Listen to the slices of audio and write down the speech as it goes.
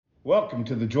Welcome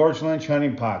to the George Lynch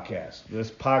Hunting Podcast. This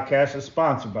podcast is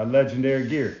sponsored by Legendary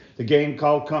Gear, the game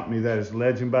called company that is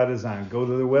legend by design. Go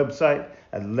to their website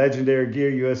at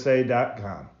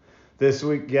legendarygearusa.com. This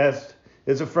week's guest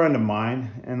is a friend of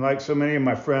mine, and like so many of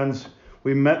my friends,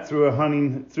 we met through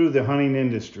the hunting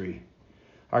industry.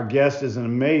 Our guest is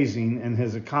amazing in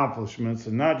his accomplishments,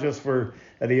 and not just for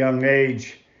at a young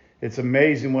age. It's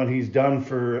amazing what he's done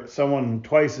for someone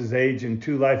twice his age in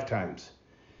 2 lifetimes.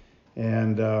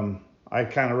 And I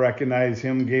kind of recognize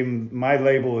him, gave him my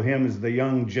label of him as the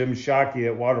young Jim Shockey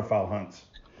at waterfowl hunts.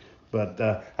 But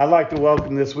I'd like to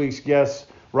welcome this week's guest,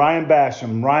 Ryan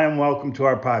Bassham. Ryan, welcome to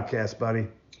our podcast, buddy.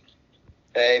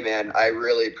 Hey, man, I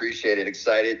really appreciate it.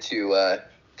 Excited to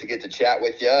get to chat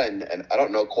with you, and I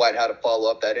don't know quite how to follow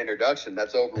up that introduction.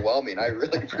 That's overwhelming. I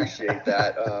really appreciate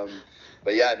that.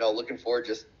 But yeah, no, looking forward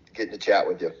just getting to chat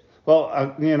with you.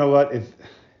 Well, you know what? If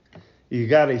you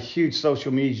got a huge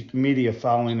social media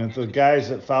following, and the guys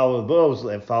that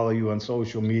follow you on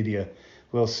social media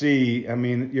will see, I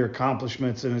mean, your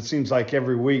accomplishments, and it seems like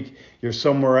every week you're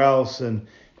somewhere else. And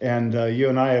you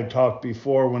and I have talked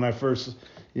before when I first,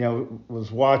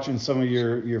 was watching some of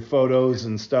your photos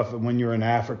and stuff when you were in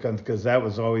Africa, because that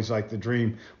was always like the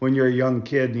dream when you're a young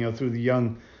kid, through the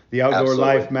Outdoor Absolutely.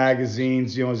 Life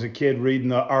magazines, as a kid reading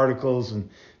the articles and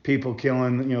people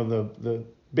killing, the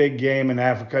big game in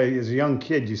Africa. As a young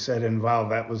kid, you said,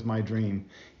 involved, that was my dream,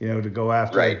 to go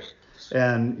after Right. it.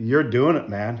 And you're doing it,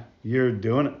 man. You're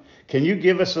doing it. Can you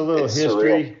give us a little It's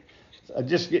history?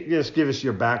 Just give us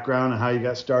your background and how you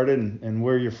got started and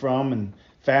where you're from and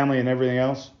family and everything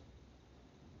else.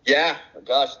 Yeah,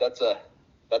 gosh, that's a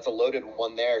loaded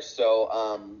one there. So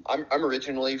I'm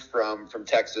originally from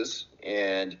Texas,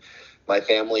 and my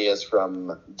family is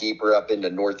from deeper up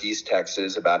into Northeast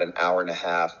Texas, about an hour and a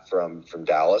half from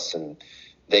Dallas, and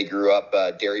they grew up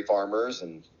dairy farmers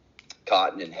and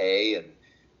cotton and hay,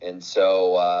 and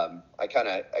so I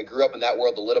grew up in that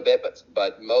world a little bit,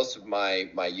 but most of my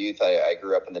youth I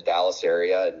grew up in the Dallas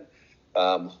area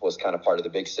and was kind of part of the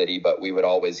big city, but we would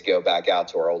always go back out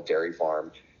to our old dairy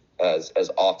farm as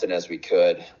often as we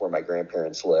could, where my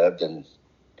grandparents lived, and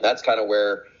that's kind of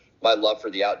where my love for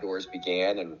the outdoors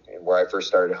began, and where I first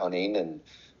started hunting. And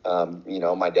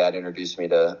my dad introduced me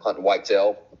to hunting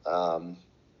whitetail, and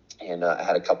I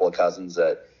had a couple of cousins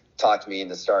that talked me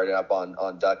into starting up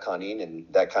on duck hunting,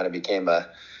 and that kind of became an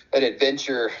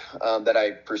adventure that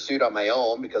I pursued on my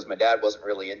own because my dad wasn't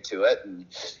really into it, and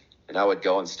I would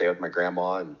go and stay with my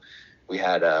grandma, and we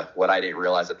had what I didn't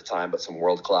realize at the time, but some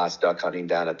world-class duck hunting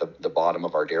down at the bottom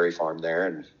of our dairy farm there,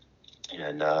 and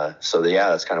so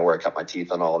that's kind of where I cut my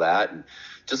teeth on all that. And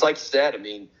just like you said, I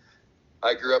mean,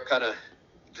 I grew up kind of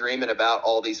dreaming about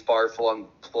all these far-flung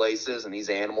places and these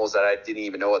animals that I didn't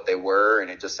even know what they were,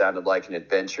 and it just sounded like an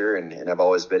adventure, and I've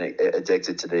always been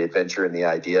addicted to the adventure and the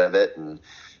idea of it. And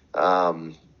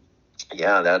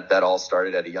that all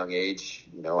started at a young age,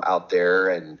 out there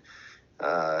and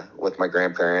with my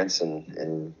grandparents,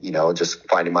 and just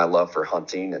finding my love for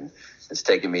hunting, and it's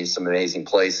taken me to some amazing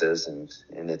places, and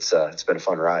it's been a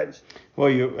fun ride. Well,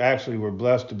 you actually were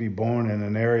blessed to be born in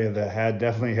an area that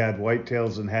definitely had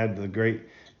whitetails and had the great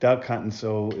duck hunting.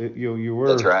 So you were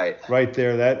That's right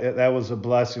there. That was a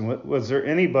blessing. Was there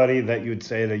anybody that you would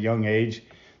say at a young age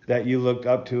that you looked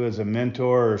up to as a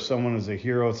mentor or someone as a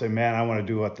hero and say, man, I want to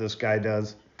do what this guy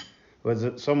does? Was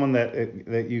it someone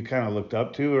that you kind of looked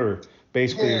up to, or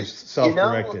basically you're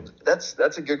self-directed?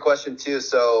 That's a good question too.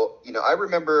 So, I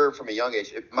remember from a young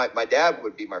age, my dad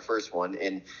would be my first one,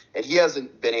 and he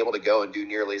hasn't been able to go and do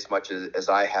nearly as much as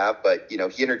I have, but,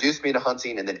 he introduced me to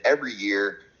hunting, and then every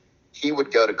year he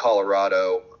would go to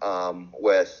Colorado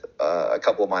with a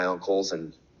couple of my uncles,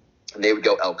 and they would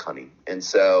go elk hunting. And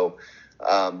so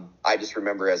I just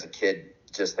remember as a kid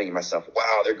just thinking to myself,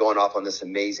 wow, they're going off on this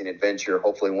amazing adventure.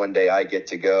 Hopefully one day I get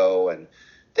to go. And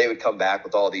they would come back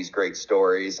with all these great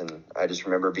stories. And I just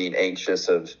remember being anxious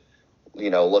of,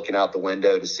 looking out the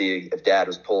window to see if dad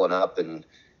was pulling up and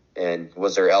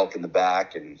was there elk in the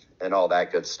back and all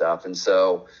that good stuff. And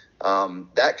so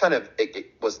that kind of,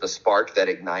 it was the spark that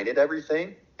ignited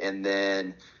everything. And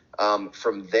then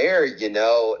from there,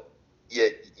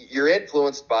 you're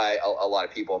influenced by a lot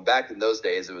of people. And back in those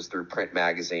days, it was through print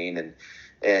magazine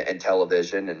and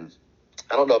television. And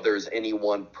I don't know if there was any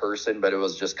one person, but it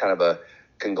was just kind of a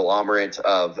conglomerate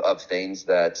of things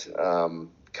that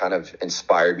kind of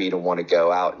inspired me to want to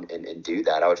go out and do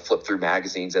that. I would flip through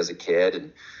magazines as a kid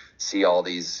and see all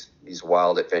these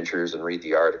wild adventures and read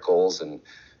the articles, and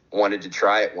wanted to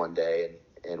try it one day.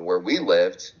 And where we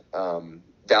lived,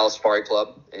 Dallas Safari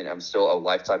Club, and I'm still a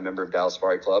lifetime member of Dallas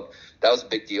Safari Club. That was a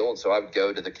big deal. And so I would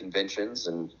go to the conventions,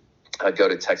 and I'd go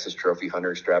to Texas Trophy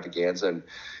Hunter Extravaganza and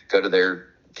go to their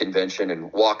convention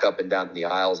and walk up and down the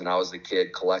aisles. And I was the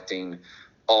kid collecting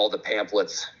all the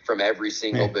pamphlets from every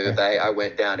single booth. I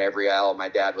went down every aisle. My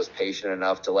dad was patient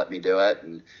enough to let me do it.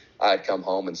 And I'd come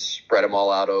home and spread them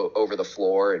all out over the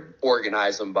floor and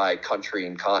organize them by country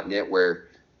and continent where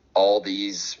all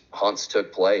these hunts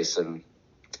took place. And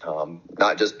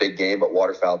not just big game, but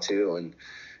waterfowl too.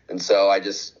 And so I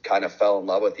just kind of fell in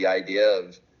love with the idea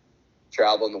of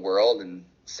traveling the world and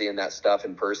seeing that stuff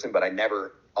in person. But I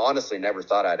honestly never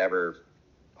thought I'd ever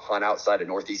hunt outside of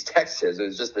Northeast Texas. It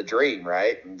was just a dream,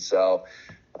 right? And so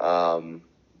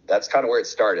that's kind of where it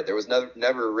started. There was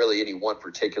never really any one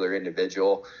particular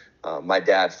individual. My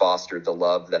dad fostered the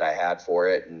love that I had for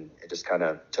it, and it just kind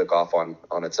of took off on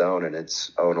its own in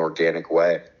its own organic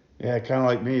way. Yeah, kind of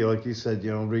like me, like you said,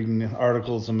 reading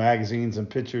articles and magazines and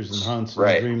pictures and hunts, and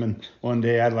right. Dreaming one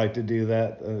day I'd like to do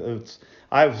that.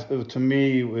 To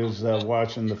me, it was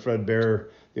watching the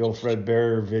old Fred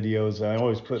Bear videos. I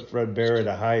always put Fred Bear at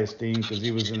a high esteem because he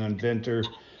was an inventor,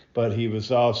 but he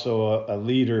was also a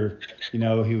leader. He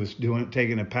was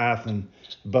taking a path in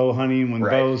bow hunting when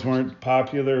right. bows weren't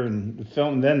popular, and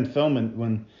filming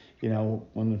when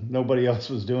nobody else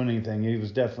was doing anything. He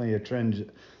was definitely a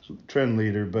trend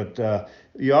leader. But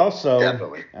you also,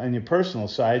 definitely. On your personal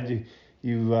side,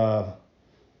 you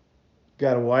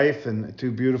got a wife and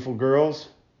two beautiful girls.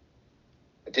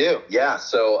 I do, yeah.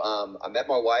 So I met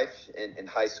my wife in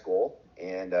high school,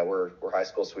 and we're high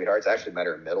school sweethearts. I actually met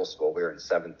her in middle school. We were in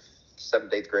seventh,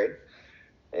 eighth grade,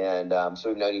 and so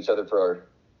we've known each other for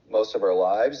most of our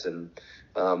lives. And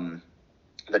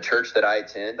the church that I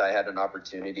attend, I had an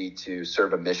opportunity to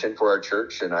serve a mission for our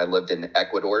church, and I lived in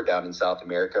Ecuador, down in South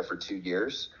America, for 2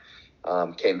 years.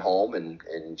 Came home,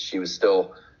 and she was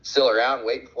still around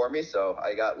waiting for me, so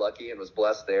I got lucky and was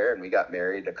blessed there, and we got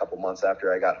married a couple months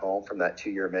after I got home from that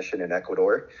 2-year mission in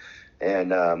Ecuador.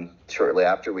 And shortly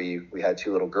after, we had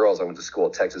 2 little girls. I went to school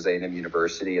at Texas A&M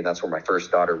University, and that's where my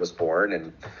first daughter was born.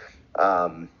 And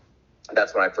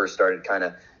that's when I first started kind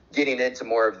of getting into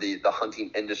more of the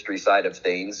hunting industry side of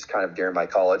things, kind of during my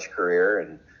college career,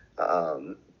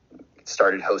 and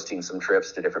started hosting some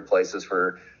trips to different places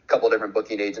for a couple of different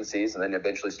booking agencies, and then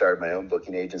eventually started my own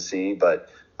booking agency. But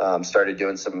started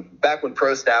doing back when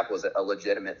pro staff was a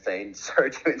legitimate thing,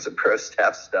 started doing some pro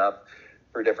staff stuff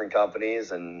for different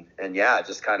companies. And yeah,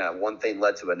 just kind of one thing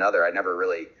led to another. I never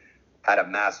really had a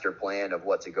master plan of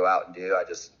what to go out and do. I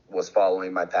just was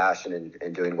following my passion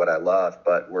and doing what I love.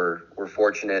 But we're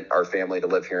fortunate, our family, to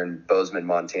live here in Bozeman,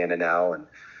 Montana now, and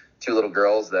 2 little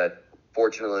girls that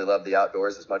fortunately love the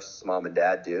outdoors as much as mom and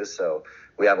dad do. So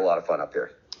we have a lot of fun up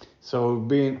here. So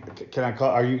do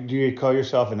you call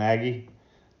yourself an Aggie?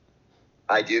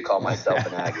 I do call myself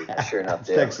an Aggie. I sure enough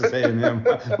do. Texas A&M.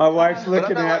 My wife's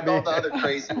looking at me. I'm not like all the other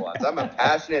crazy ones. I'm a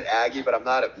passionate Aggie, but I'm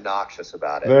not obnoxious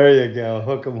about it. There you go.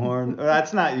 Hook 'em horn.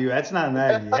 That's not you. That's not an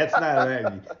Aggie. That's not an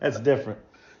Aggie. That's different.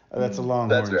 That's a Longhorn.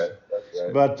 That's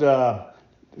right. But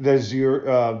does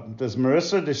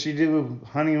Marissa, does she do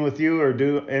hunting with you or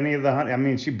do any of the hunting? I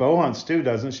mean, she bow hunts too,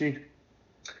 doesn't she?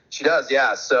 She does,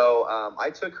 yeah. So I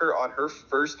took her on her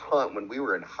first hunt when we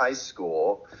were in high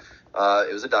school.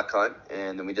 It was a duck hunt,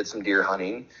 and then we did some deer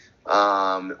hunting. While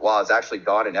I was actually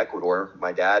gone in Ecuador,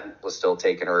 my dad was still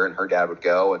taking her, and her dad would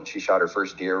go, and she shot her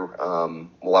first deer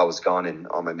while I was gone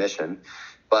on my mission.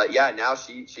 But yeah, now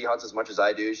she hunts as much as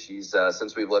I do. She's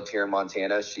since we've lived here in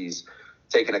Montana, she's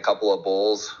taken a couple of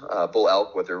bull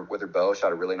elk with her bow.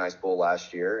 Shot a really nice bull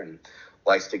last year, and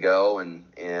likes to go and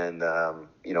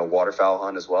waterfowl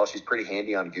hunt as well. She's pretty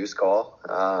handy on goose call,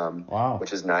 wow,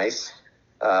 which is nice.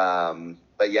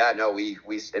 But yeah, no, we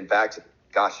in fact,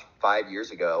 5 years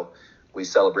ago, we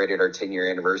celebrated our 10-year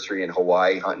anniversary in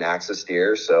Hawaii hunting axis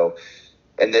deer. So,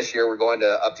 and this year we're going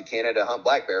up to Canada to hunt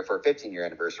black bear for a 15-year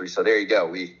anniversary. So there you go.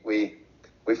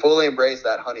 We fully embrace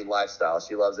that hunting lifestyle.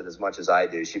 She loves it as much as I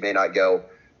do. She may not go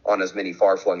on as many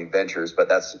far-flung adventures, but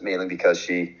that's mainly because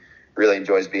she really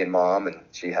enjoys being mom, and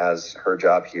she has her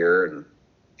job here, and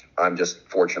I'm just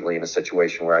fortunately in a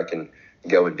situation where I can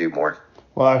go and do more.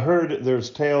 Well, I heard there's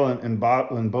tale in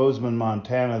Bozeman,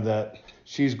 Montana, that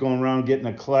she's going around getting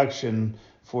a collection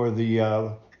for the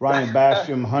Ryan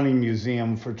Bassham Hunting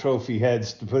Museum for trophy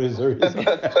heads to put as her.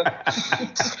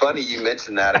 It's funny you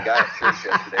mentioned that. A guy at church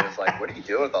yesterday was like, "What are you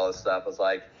doing with all this stuff?" I was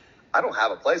like, "I don't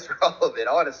have a place for all of it,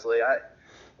 honestly.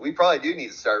 We probably do need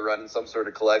to start running some sort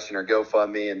of collection or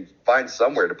GoFundMe and find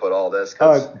somewhere to put all this."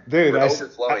 Oh, dude, I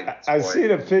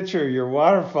seen a picture of your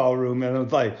waterfall room, and I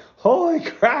was like, holy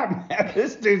crap, man,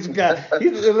 this dude's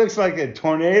it looks like a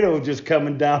tornado just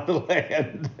coming down the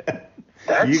land.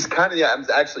 That's kind of, yeah, I'm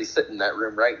actually sitting in that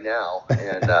room right now,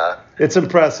 and it's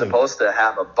impressive. Supposed to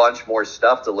have a bunch more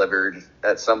stuff delivered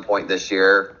at some point this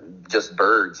year, just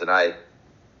birds, and I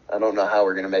don't know how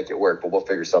we're going to make it work, but we'll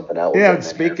figure something out. Yeah, and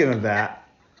speaking of that,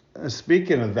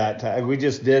 we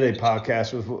just did a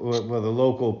podcast with a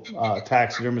local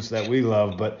taxidermist that we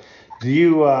love, but do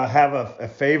you have a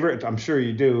favorite? I'm sure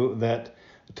you do, that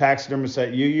taxidermist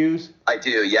that you use? I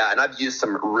do, yeah. And I've used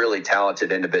some really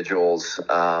talented individuals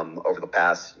over the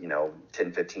past,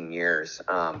 10, 15 years.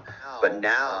 But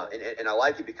now, and I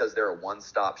like it because they're a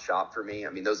one-stop shop for me. I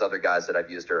mean, those other guys that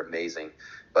I've used are amazing.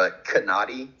 But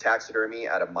Canati Taxidermy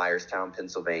out of Myerstown,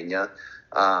 Pennsylvania,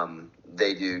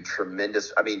 they do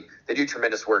tremendous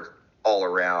work all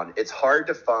around. It's hard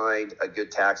to find a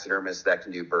good taxidermist that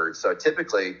can do birds. So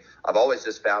typically, I've always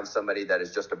just found somebody that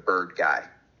is just a bird guy.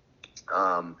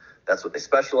 That's what they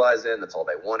specialize in. That's all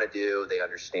they want to do. They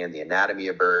understand the anatomy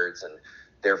of birds, and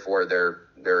therefore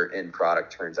their end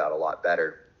product turns out a lot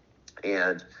better.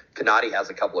 And Canati has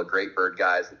a couple of great bird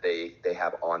guys that they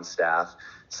have on staff.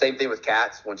 Same thing with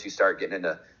cats. Once you start getting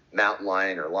into mountain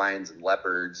lion or lions and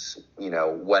leopards,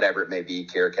 whatever it may be,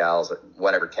 caracals,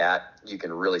 whatever cat, you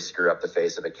can really screw up the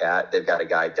face of a cat. They've got a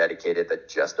guy dedicated that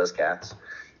just does cats.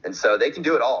 And so they can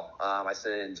do it all. I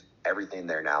send everything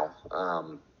there now.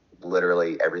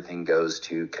 Literally everything goes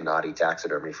to Canati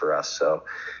Taxidermy for us. So,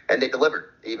 and they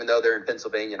deliver, even though they're in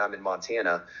Pennsylvania and I'm in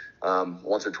Montana.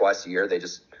 Once or twice a year, they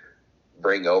just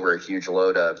bring over a huge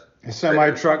load of a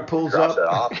semi truck pulls up, it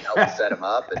off, and help set them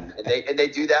up, and they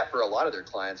do that for a lot of their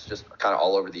clients, just kind of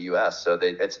all over the U.S. So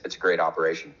it's a great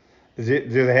operation. Do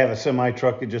they have a semi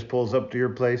truck that just pulls up to your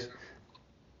place?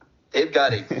 They've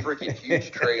got a freaking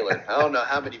huge trailer. I don't know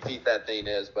how many feet that thing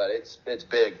is, but it's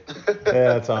big. Yeah,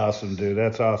 that's awesome, dude.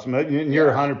 That's awesome.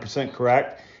 You're 100%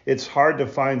 correct. It's hard to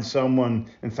find someone.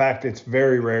 In fact, it's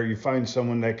very rare you find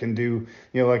someone that can do,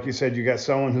 like you said, you got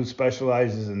someone who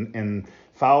specializes in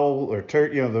fowl or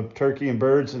the turkey and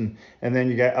birds, and then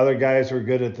you got other guys who are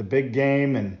good at the big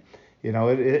game, and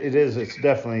it's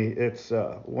definitely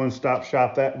one-stop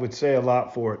shop. That would say a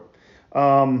lot for it.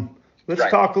 Let's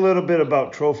talk a little bit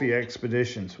about Trophy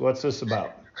Expeditions. What's this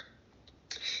about?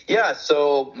 Yeah,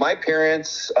 so my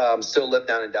parents still live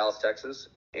down in Dallas, Texas,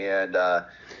 and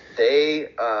they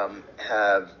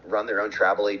have run their own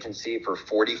travel agency for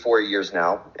 44 years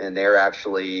now, and they're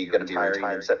actually going to be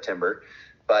retiring in September.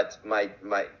 But my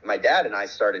dad and I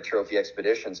started Trophy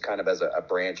Expeditions kind of as a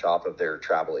branch off of their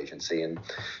travel agency. And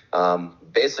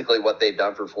basically what they've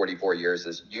done for 44 years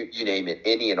is you name it,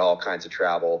 any and all kinds of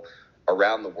travel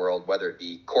around the world, whether it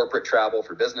be corporate travel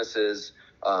for businesses,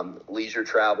 leisure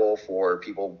travel for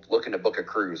people looking to book a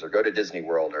cruise or go to Disney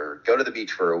World or go to the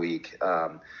beach for a week.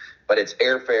 But it's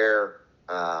airfare,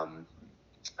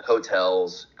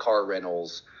 hotels, car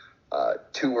rentals,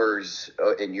 tours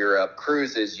in Europe,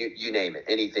 cruises, you name it,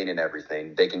 anything and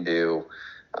everything. They can do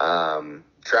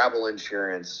travel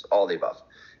insurance, all the above.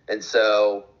 And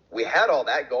so we had all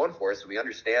that going for us. We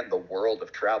understand the world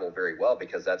of travel very well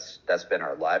because that's been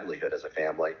our livelihood as a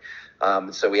family.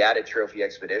 So we added Trophy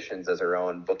Expeditions as our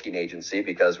own booking agency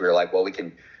because we were like, well, we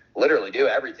can literally do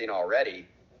everything already.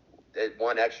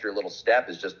 One extra little step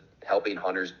is just helping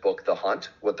hunters book the hunt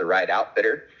with the right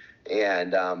outfitter.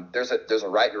 And there's a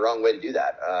right and wrong way to do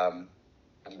that.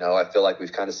 I feel like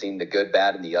we've kind of seen the good,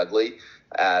 bad, and the ugly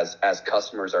as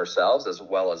customers ourselves, as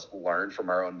well as learned from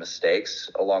our own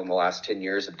mistakes along the last 10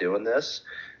 years of doing this.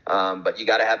 But you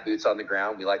got to have boots on the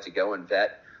ground. We like to go and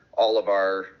vet all of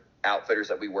our outfitters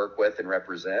that we work with and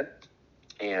represent.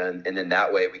 And then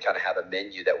that way we kind of have a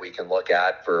menu that we can look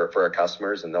at for our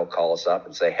customers, and they'll call us up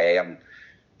and say, hey,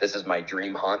 this is my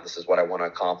dream hunt. This is what I want to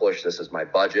accomplish. This is my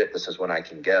budget. This is when I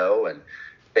can go. And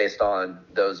based on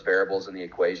those variables in the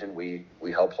equation, we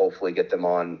help hopefully get them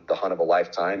on the hunt of a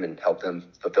lifetime and help them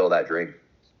fulfill that dream.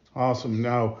 Awesome.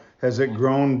 Now, has it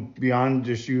grown beyond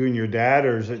just you and your dad,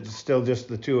 or is it still just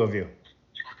the two of you?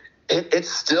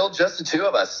 It's still just the two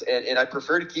of us, and I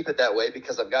prefer to keep it that way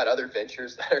because I've got other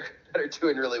ventures that are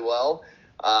doing really well,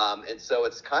 and so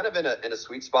it's kind of in a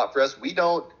sweet spot for us.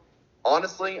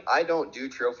 Honestly, I don't do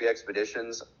Trophy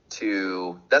Expeditions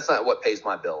that's not what pays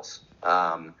my bills.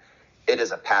 It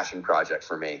is a passion project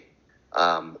for me.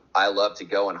 I love to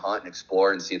go and hunt and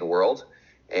explore and see the world.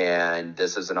 And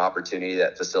this is an opportunity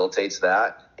that facilitates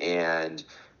that. And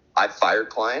I've fired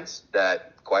clients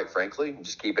that, quite frankly,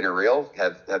 just keeping it real,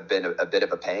 have been a bit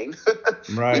of a pain.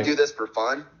 Right. We do this for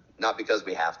fun, not because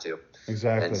we have to.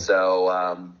 Exactly. And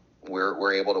so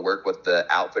we're able to work with the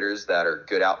outfitters that are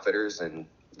good outfitters and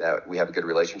that we have a good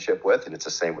relationship with, and it's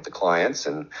the same with the clients.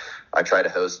 And I try to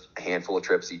host a handful of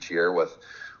trips each year with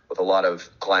a lot of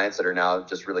clients that are now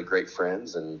just really great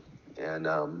friends, and and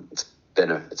it's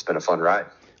been a fun ride.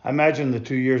 I imagine the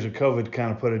 2 years of COVID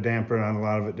kind of put a damper on a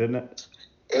lot of it, didn't it?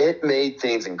 It made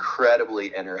things incredibly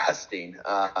interesting.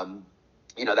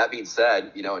 That being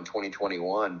said, in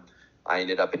 2021, I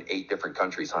ended up in 8 different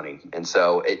countries hunting. And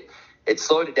so it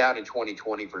slowed it down in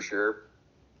 2020 for sure.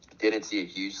 Didn't see a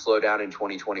huge slowdown in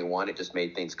 2021. It just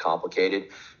made things complicated.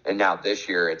 And now this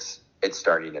year it's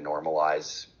starting to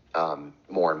normalize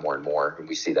more and more and more. And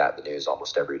we see that in the news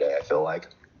almost every day, I feel like.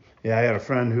 Yeah, I had a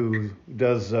friend who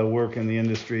does work in the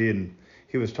industry, and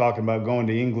he was talking about going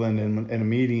to England in a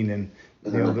meeting, and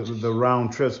the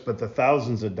round trips, but the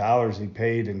thousands of dollars he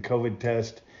paid in COVID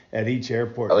test at each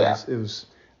airport. Oh, yeah. It was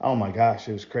oh my gosh,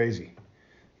 it was crazy.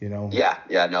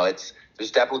 Yeah, no,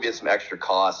 there's definitely been some extra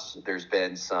costs. There's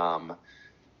been some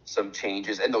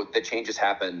changes, and the changes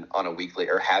happen on a weekly,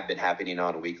 or have been happening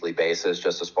on a weekly basis,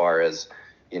 just as far as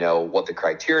what the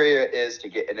criteria is to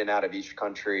get in and out of each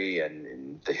country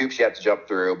and the hoops you have to jump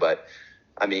through. But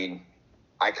I mean,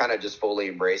 I kind of just fully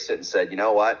embraced it and said, you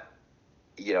know what?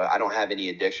 I don't have any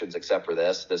addictions except for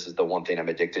this. This is the one thing I'm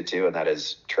addicted to, and that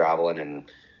is traveling and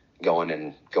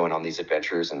going on these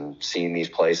adventures and seeing these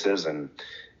places. And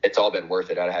it's all been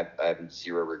worth it. I have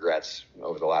zero regrets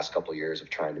over the last couple of years of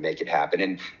trying to make it happen.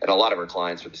 And a lot of our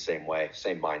clients are the same way,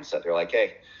 same mindset. They're like,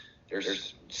 hey,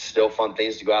 there's still fun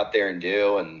things to go out there and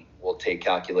do, and we'll take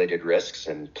calculated risks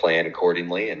and plan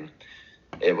accordingly. And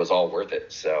it was all worth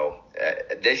it. So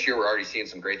this year we're already seeing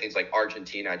some great things, like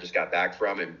Argentina. I just got back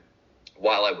from, and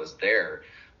while I was there,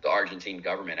 the Argentine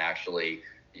government actually,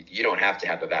 you don't have to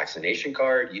have a vaccination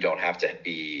card. You don't have to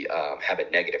have a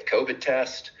negative COVID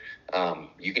test.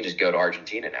 You can just go to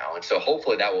Argentina now. And so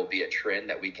hopefully that will be a trend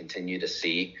that we continue to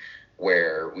see,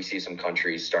 where we see some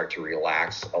countries start to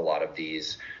relax a lot of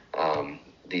these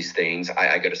things.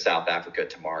 I go to South Africa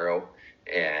tomorrow,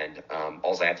 and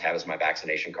all I have to have is my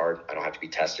vaccination card. I don't have to be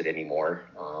tested anymore.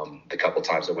 The couple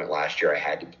times I went last year, I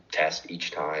had to test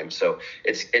each time. So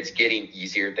it's getting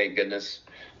easier, thank goodness.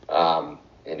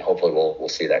 And hopefully we'll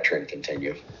see that trend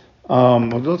continue. Well,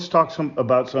 let's talk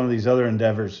about some of these other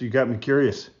endeavors. You got me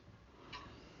curious.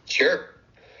 Sure.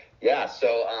 Yeah.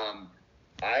 So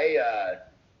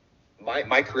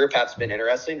my career path's been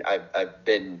interesting.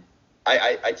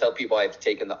 I tell people I've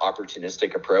taken the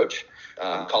opportunistic approach.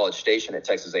 In College Station at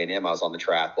Texas A&M, I was on the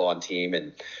triathlon team,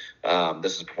 and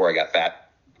this is before I got fat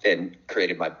and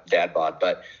created my dad bod.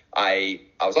 But I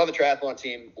was on the triathlon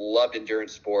team, loved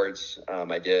endurance sports.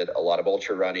 I did a lot of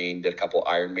ultra running, did a couple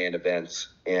Ironman events,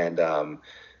 and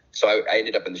so I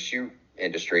ended up in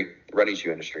the running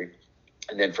shoe industry.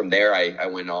 And then from there, I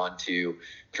went on to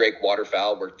Drake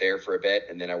Waterfowl, worked there for a bit,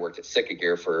 and then I worked at Sitka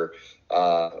Gear for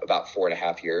about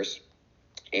 4.5 years.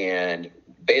 And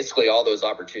basically all those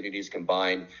opportunities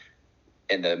combined,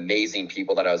 and the amazing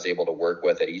people that I was able to work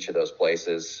with at each of those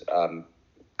places,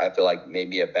 I feel like made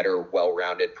me a better,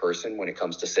 well-rounded person when it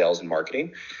comes to sales and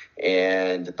marketing.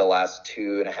 And the last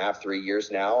 2.5, 3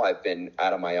 years now, I've been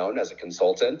out on my own as a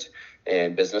consultant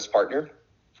and business partner.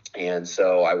 And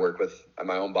so I I'm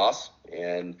my own boss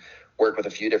and work with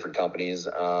a few different companies,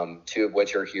 2 of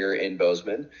which are here in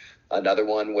Bozeman. Another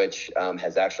one which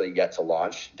has actually yet to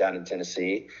launch down in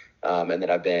Tennessee. And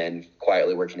then I've been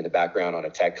quietly working in the background on a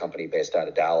tech company based out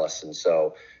of Dallas. And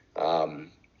so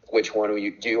which one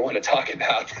do you want to talk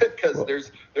about? Because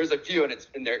there's a few,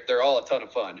 and they're all a ton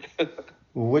of fun.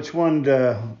 Which one?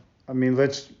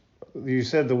 You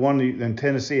said the one in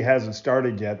Tennessee hasn't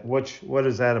started yet. What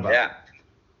is that about? Yeah.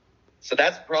 So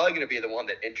that's probably going to be the one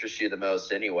that interests you the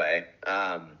most anyway.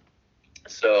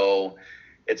 So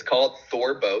it's called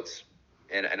Thor Boats,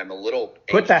 and I'm a little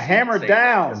put the hammer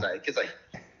down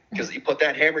because you put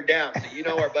that hammer down.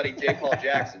 So our buddy J. Paul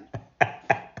Jackson.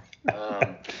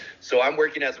 So I'm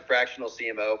working as a fractional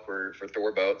CMO for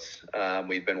Thor Boats.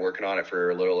 We've been working on it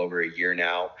for a little over a year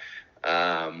now.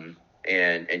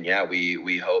 And yeah,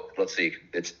 we hope, let's see,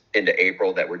 it's into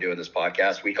April that we're doing this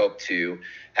podcast. We hope to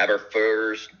have our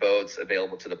first boats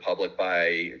available to the public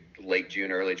by late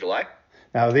June, early July.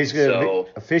 Now, are these going to be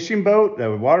a fishing boat,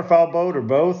 a waterfowl boat, or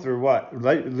both, or what?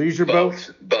 Leisure boats?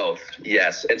 Both,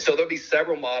 yes. And so there'll be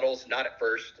several models, not at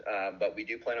first, but we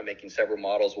do plan on making several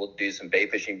models. We'll do some bay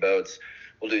fishing boats.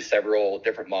 We'll do several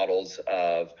different models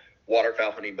of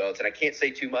waterfowl hunting boats. And I can't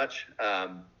say too much,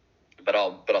 but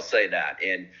I'll say that.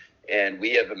 And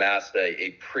we have amassed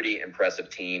a pretty impressive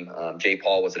team. Jay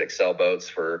Paul was at Excel Boats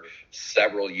for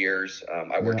several years.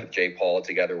 I worked with Jay Paul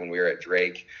together when we were at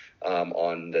Drake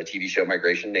on the TV show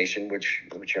Migration Nation, which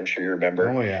I'm sure you remember.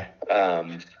 Oh, yeah.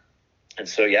 And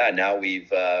so, yeah, now we've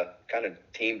kind of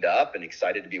teamed up and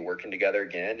excited to be working together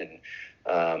again.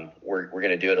 And we're going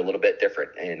to do it a little bit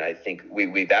different. And I think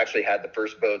we've actually had the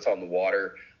first boats on the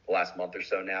water the last month or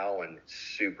so now, and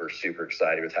super, super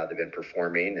excited with how they've been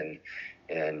performing.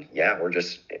 And yeah, we're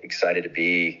just excited to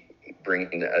be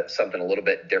bringing something a little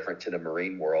bit different to the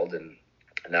marine world, and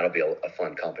that'll be a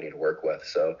fun company to work with.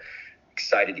 So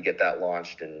excited to get that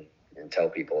launched and tell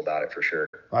people about it for sure.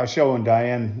 I was showing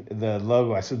Diane the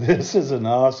logo. I said, "This is an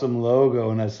awesome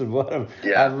logo," and I said,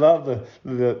 I love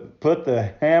the put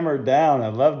the hammer down. I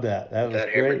love that. That was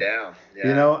that great. Hammer down. Yeah.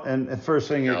 You know, and the first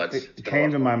thing it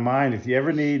came to my mind, if you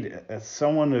ever need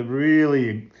someone to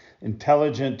really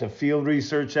intelligent to field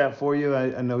research that for you,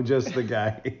 I know just the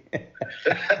guy.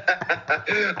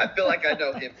 I feel like I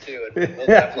know him too, and we'll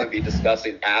definitely be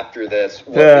discussing after this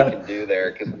what we can do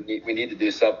there, because we need to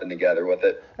do something together with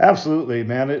it. Absolutely,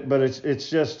 man. But it's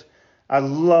just, I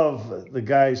love the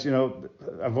guys. You know,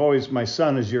 my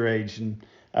son is your age, and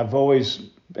I've always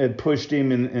had pushed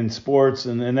him in sports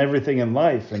and everything in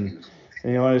life, and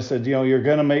you know, I said, you know, you're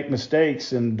gonna make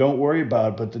mistakes, and don't worry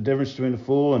about it. But the difference between a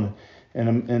fool and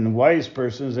a wise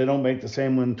person is they don't make the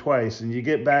same one twice, and you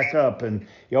get back up, and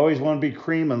you always want to be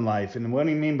cream in life. And what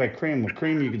do you mean by cream? Well,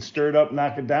 cream, you can stir it up,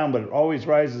 knock it down, but it always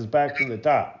rises back to the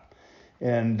top.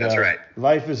 And that's right.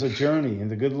 Life is a journey, and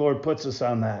the good Lord puts us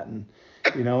on that. And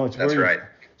you know, it's that's right.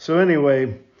 So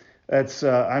anyway, that's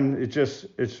I'm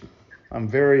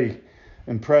very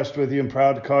impressed with you and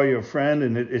proud to call you a friend.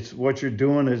 And it's what you're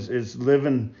doing is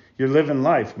living. You're living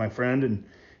life, my friend.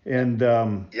 And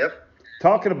yep.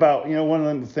 Talking about, you know, one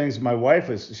of the things my wife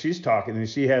she's talking, and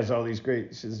she has all these great,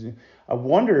 she says, I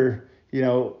wonder, you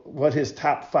know, what his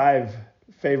top 5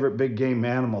 favorite big game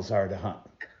animals are to hunt.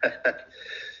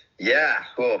 Yeah.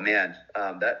 Oh man.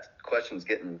 That question's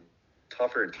getting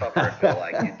tougher and tougher. I feel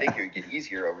like you'd think it would get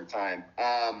easier over time.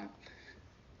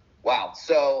 Wow.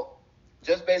 So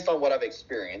just based on what I've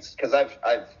experienced, because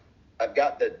I've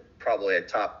got probably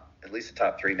at least a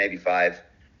top 3, maybe 5.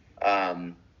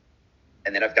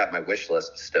 And then I've got my wish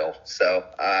list still. So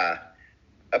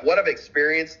of what I've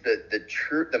experienced,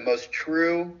 the most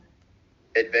true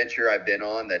adventure I've been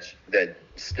on that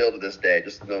still to this day,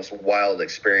 just the most wild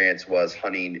experience, was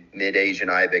hunting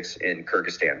mid-Asian ibex in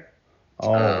Kyrgyzstan.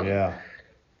 Oh, yeah.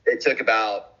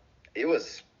 It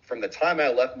was from the time I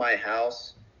left my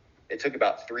house, it took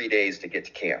about 3 days to get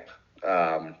to camp.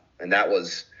 And that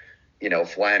was, you know,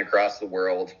 flying across the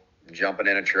world, jumping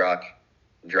in a truck,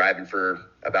 driving for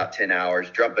about 10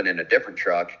 hours, jumping in a different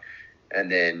truck,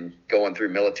 and then going through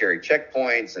military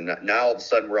checkpoints. And now all of a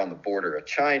sudden we're on the border of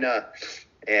China,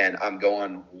 and I'm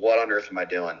going, what on earth am I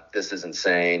doing? This is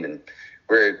insane. And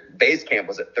base camp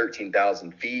was at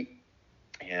 13,000 feet.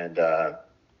 And,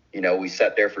 you know, we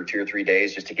sat there for 2 or 3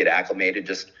 days just to get acclimated,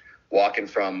 just walking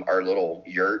from our little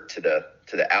yurt to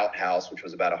the outhouse, which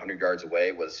was about 100 yards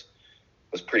away, was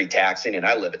pretty taxing. And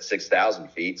I live at 6,000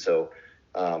 feet. So,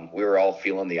 we were all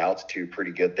feeling the altitude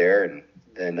pretty good there, and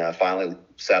then finally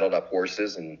saddled up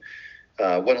horses and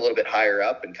went a little bit higher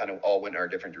up, and kind of all went in our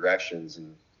different directions.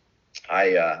 And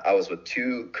I was with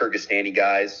 2 Kyrgyzstani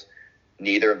guys.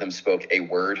 Neither of them spoke a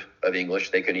word of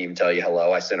English. They couldn't even tell you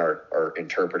hello. I sent our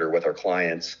interpreter with our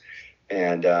clients,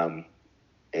 and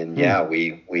yeah,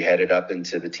 we headed up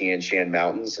into the Tian Shan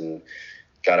Mountains and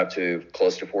got up to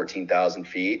close to 14,000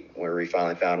 feet, where we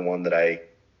finally found one that I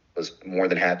was more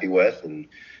than happy with, and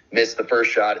missed the first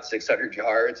shot at 600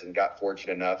 yards, and got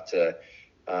fortunate enough to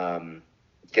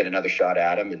get another shot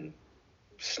at him. And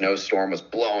snowstorm was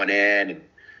blowing in, and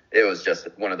it was just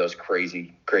one of those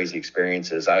crazy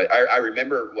experiences. I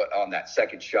remember on that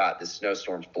second shot, the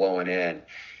snowstorm's blowing in,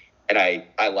 and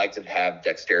I like to have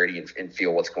dexterity and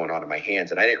feel what's going on in my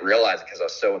hands. And I didn't realize it because I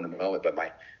was so in the moment, but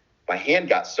my hand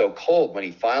got so cold when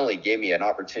he finally gave me an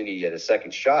opportunity at a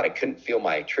second shot. I couldn't feel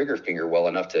my trigger finger well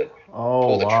enough to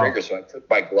pull the trigger. So I took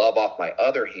my glove off my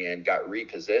other hand, got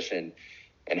repositioned,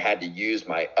 and had to use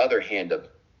my other hand to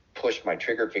push my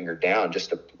trigger finger down just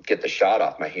to get the shot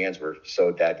off. My hands were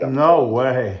so dadgum. No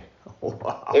way.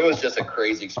 Wow. It was just a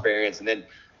crazy experience. And then,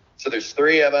 so there's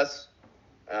 3 of us.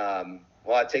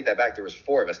 Well, I take that back. There was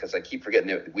 4 of us, because I keep forgetting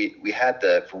that we had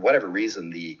for whatever reason,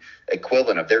 the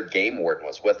equivalent of their game warden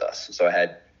was with us. So I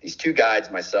had these 2 guides,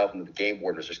 myself, and the game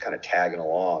warden was just kind of tagging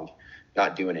along,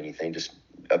 not doing anything, just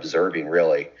observing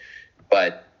really.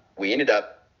 But we ended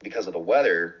up, because of the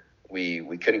weather, we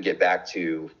couldn't get back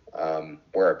to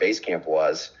where our base camp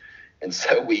was. And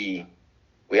so we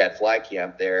had fly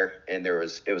camp there, and it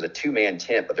was a 2-man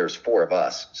tent, but there was 4 of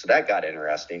us. So that got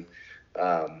interesting.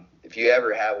 If you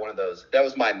ever have one of those, that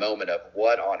was my moment of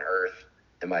what on earth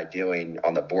am I doing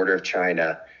on the border of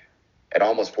China at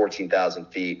almost 14,000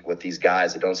 feet with these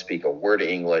guys that don't speak a word of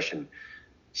English, and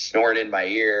snoring in my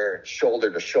ear,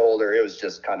 shoulder to shoulder. It was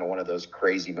just kind of one of those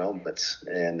crazy moments.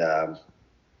 And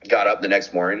got up the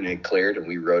next morning and it cleared, and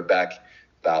we rode back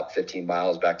about 15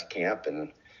 miles back to camp,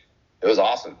 and it was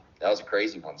awesome. That was a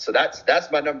crazy one. So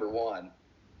that's my number one.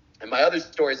 And my other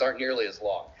stories aren't nearly as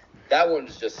long. That one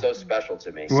is just so special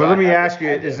to me. Well, so let me ask you,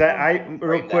 is that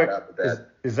real quick? That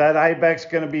Is that ibex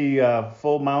going to be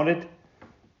full mounted?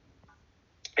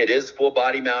 It is full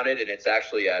body mounted, and it's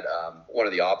actually at one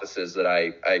of the offices that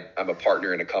I'm a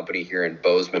partner in a company here in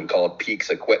Bozeman called Peaks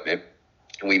Equipment.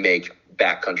 And we make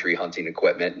backcountry hunting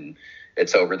equipment, and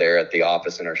it's over there at the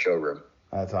office in our showroom.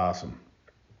 That's awesome.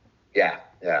 Yeah.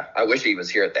 I wish he was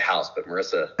here at the house, but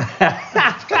Marissa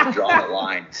kind of drawn a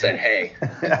line and said, "Hey,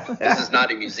 this is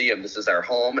not a museum. This is our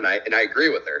home," and I agree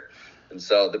with her. And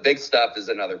so the big stuff is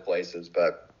in other places,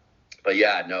 but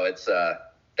yeah, no, it's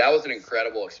that was an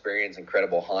incredible experience,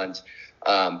 incredible hunt.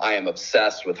 I am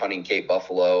obsessed with hunting Cape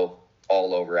buffalo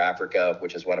all over Africa,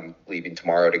 which is what I'm leaving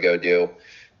tomorrow to go do.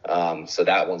 So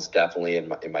that one's definitely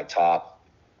in my top.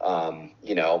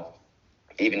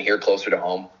 Even here closer to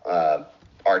home,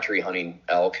 archery hunting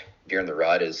elk during the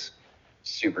rut is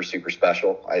super, super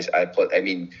special.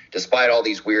 Despite all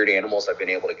these weird animals I've been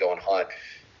able to go and hunt,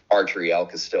 archery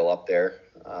elk is still up there.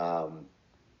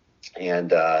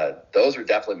 And those are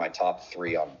definitely my top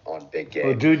three on big game.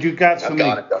 Well, dude, you got so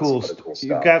many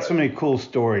so many cool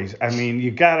stories. I mean, you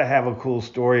got to have a cool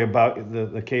story about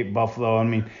the Cape buffalo. I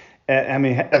mean,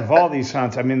 of all these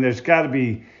hunts, I mean, there's got to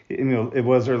be, it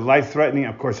was there life-threatening.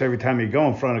 Of course, every time you go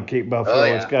in front of Cape buffalo,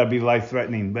 It's got to be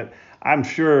life-threatening. But I'm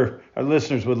sure our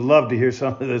listeners would love to hear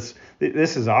some of this.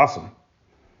 This is awesome.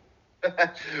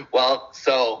 Well,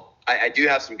 so I do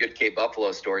have some good Cape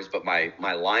buffalo stories, but my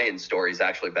lion story is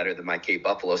actually better than my Cape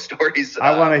buffalo stories.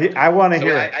 I want to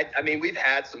hear it. I mean, we've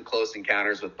had some close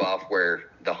encounters with buff where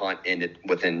the hunt ended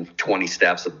within 20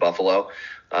 steps of buffalo.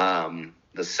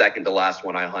 The second to last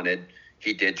one I hunted,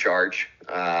 he did charge.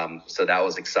 So that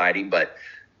was exciting. But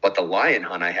the lion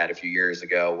hunt I had a few years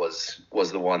ago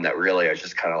was the one that really I was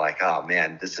just kind of like, oh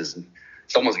man,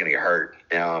 someone's going to get hurt.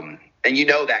 And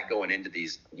that going into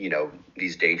these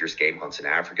dangerous game hunts in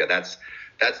Africa, that's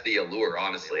the allure,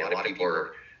 honestly. A lot of people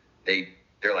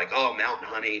they're like, oh, mountain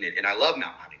hunting. And I love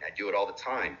mountain hunting. I do it all the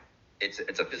time. It's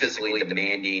a physically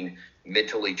demanding,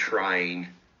 mentally trying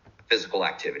physical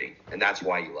activity. And that's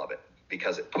why you love it,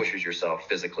 because it pushes yourself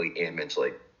physically and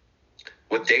mentally.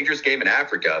 With dangerous game in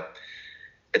Africa,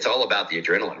 it's all about the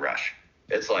adrenaline rush.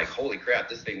 It's like, holy crap,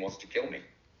 this thing wants to kill me.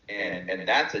 And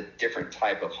that's a different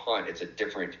type of hunt. It's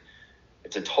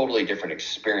a totally different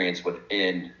experience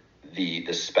within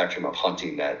the spectrum of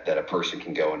hunting that a person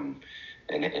can go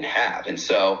and have. And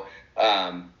so,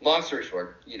 long story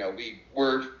short,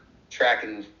 we're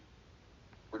trying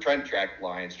to track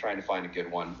lions, trying to find a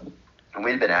good one. And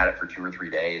we'd been at it for 2 or 3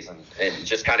 days, and it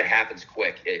just kind of happens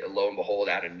quick. Lo and behold,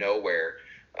 out of nowhere,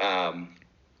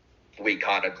 we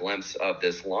caught a glimpse of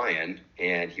this lion,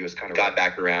 and he was kind of got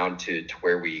back around to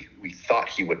where we thought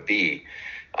he would be.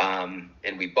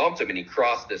 And we bumped him, and he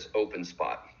crossed this open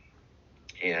spot.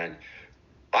 And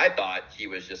I thought he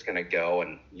was just going to go,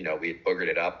 and, we had boogered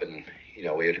it up, and,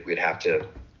 we'd have to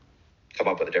come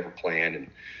up with a different plan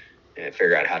and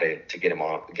figure out how to get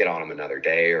on him another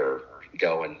day, or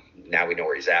go, and now we know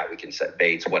where he's at. We can set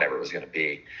baits, whatever it was going to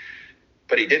be.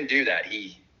 But he didn't do that.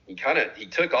 He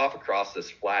took off across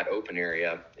this flat open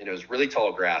area, and it was really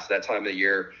tall grass. That time of the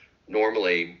year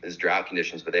normally is drought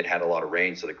conditions, but they'd had a lot of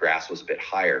rain, so the grass was a bit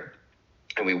higher.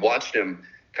 And we watched him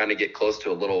kind of get close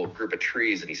to a little group of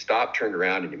trees, and he stopped, turned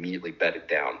around, and immediately bedded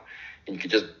down. And you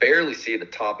could just barely see the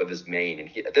top of his mane.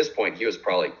 And at this point, he was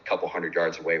probably a couple 100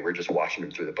 yards away. We're just watching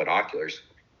him through the binoculars.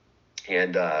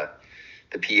 And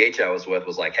the PH I was with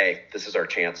was like, hey, this is our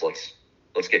chance.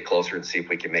 Let's get closer and see if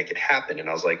we can make it happen. And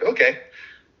I was like, okay,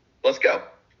 let's go.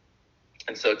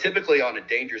 And so typically on a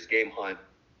dangerous game hunt,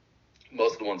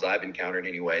 most of the ones I've encountered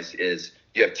anyways, is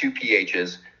you have 2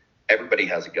 PHs, everybody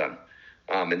has a gun.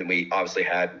 And then we obviously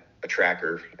had a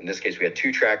tracker. In this case, we had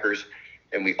 2 trackers,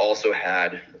 and we also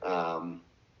had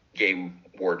game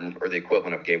warden, or the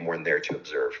equivalent of game warden, there to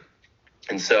observe.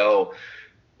 And so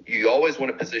you always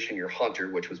want to position your hunter,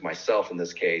 which was myself in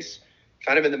this case,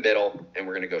 kind of in the middle, and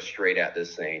we're going to go straight at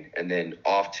this thing. And then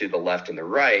off to the left and the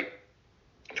right,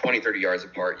 20, 30 yards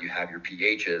apart, you have your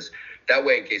PHs. That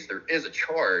way, in case there is a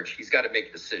charge, he's got to make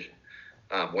a decision,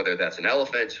 whether that's an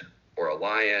elephant or a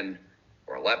lion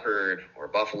or a leopard or a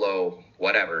buffalo,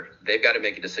 whatever. They've got to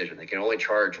make a decision. They can only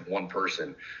charge one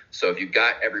person. So if you've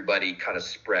got everybody kind of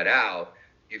spread out,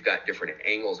 you've got different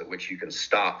angles at which you can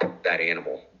stop that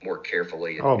animal more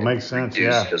carefully and makes sense,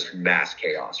 reduce just mass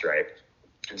chaos, right?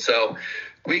 And so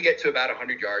we get to about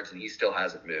 100 yards, and he still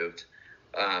hasn't moved.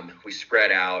 We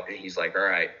spread out, and he's like, all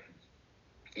right,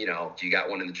 do you got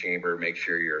one in the chamber? Make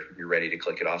sure you're ready to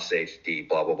click it off safety,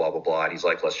 blah, blah, blah, blah, blah. And he's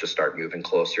like, let's just start moving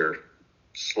closer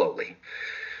slowly.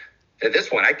 At this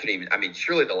point, I couldn't even,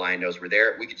 surely the lion knows we're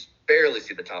there. We could just barely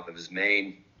see the top of his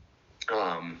mane.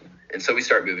 And so we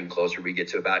start moving closer. We get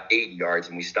to about 80 yards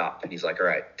and we stop. And he's like, all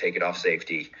right, take it off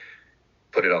safety,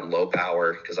 put it on low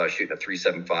power, because I was shooting a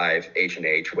 375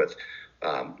 H&H with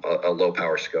a low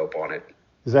power scope on it.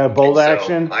 Is that a bolt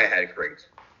action? I had great.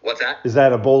 What's that? Is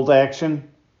that a bolt action?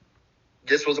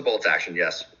 This was a bolt action,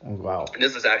 yes. Oh, wow. And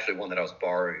this is actually one that I was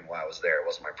borrowing while I was there. It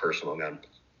wasn't my personal gun.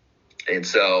 And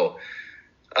so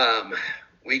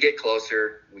we get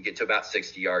closer. We get to about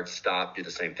 60 yards, stop, do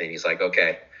the same thing. He's like,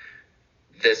 okay,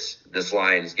 this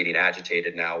lion is getting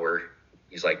agitated now.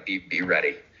 He's like, be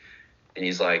ready. And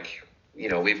he's like,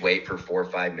 we'd wait for 4 or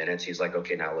 5 minutes. He's like,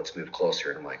 okay, now let's move closer.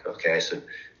 And I'm like, okay. So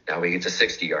now we get to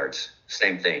 60 yards.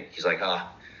 Same thing. He's like,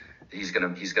 he's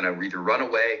gonna either run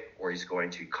away or he's going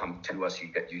to come to us.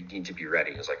 You need to be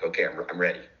ready. I was like, okay, I'm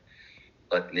ready.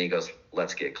 And he goes,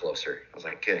 let's get closer. I was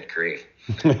like, good, great.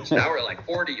 So now we're at like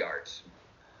 40 yards.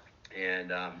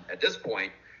 And at this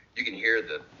point, you can hear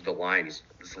the lion,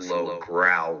 this low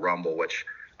growl rumble, which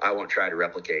I won't try to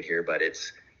replicate here, but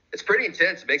it's pretty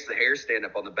intense. It makes the hair stand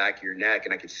up on the back of your neck.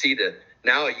 And I can see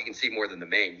now you can see more than the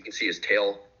mane. You can see his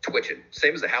tail twitching.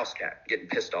 Same as a house cat, getting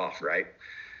pissed off, right?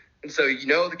 And so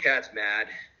the cat's mad.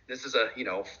 This is a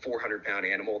 400-pound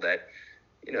animal that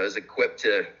is equipped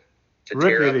to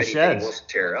tear up anything he wants to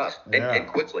tear up, and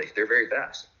quickly. They're very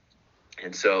fast.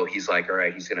 And so he's like, all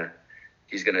right, he's gonna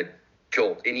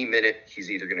jolt any minute. He's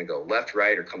either gonna go left,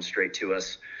 right, or come straight to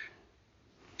us.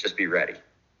 Just be ready.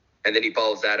 And then he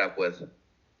follows that up with,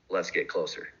 let's get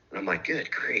closer. And I'm like, good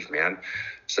grief, man.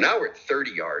 So now we're at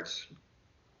 30 yards,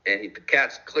 and the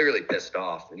cat's clearly pissed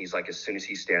off. And he's like, as soon as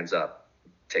he stands up,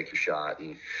 take your shot.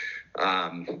 And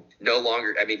no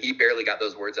longer, he barely got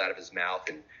those words out of his mouth.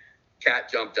 And cat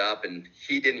jumped up, and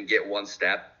he didn't get one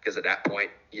step, because at that point,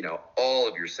 all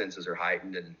of your senses are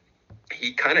heightened. And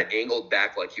he kind of angled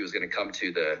back like he was going to come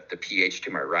to the PH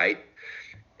to my right.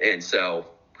 And so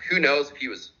who knows if he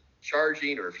was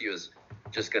charging or if he was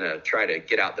just going to try to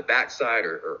get out the backside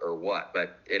or what.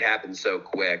 But it happened so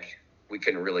quick, we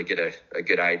couldn't really get a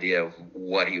good idea of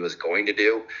what he was going to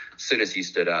do. As soon as he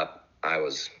stood up, I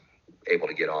was able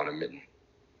to get on him, and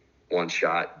one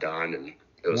shot done. And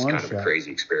it was kind of a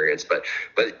crazy experience. But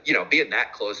being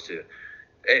that close to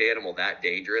an animal that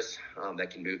dangerous,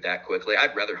 that can move that quickly,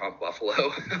 I'd rather hunt buffalo.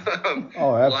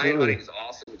 Oh, absolutely. Lion hunting is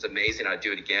awesome. It's amazing. I'd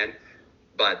do it again.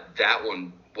 But that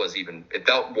one it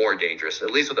felt more dangerous. At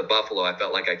least with the buffalo, I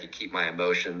felt like I could keep my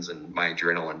emotions and my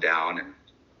adrenaline down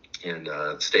and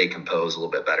stay composed a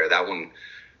little bit better. That one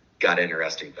got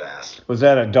interesting fast. Was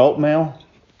that adult male?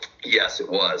 Yes, it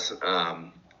was.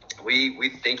 We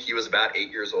think he was about 8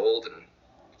 years old,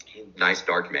 and nice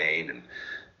dark mane,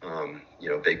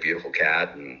 and big beautiful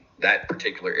cat. And that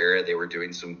particular area, they were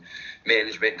doing some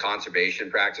management and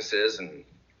conservation practices, and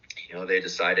they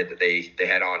decided that they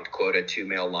had on quota 2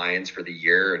 male lions for the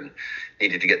year and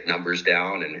needed to get numbers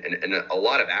down. And a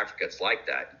lot of Africa, it's like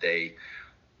that.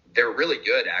 They're really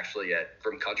good, actually,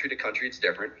 from country to country, it's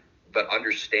different, but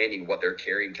understanding what their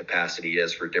carrying capacity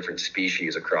is for different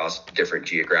species across different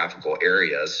geographical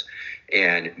areas,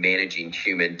 and managing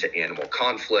human to animal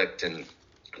conflict. And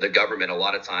the government a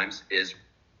lot of times is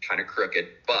kind of crooked,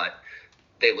 but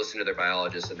they listen to their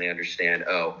biologists and they understand,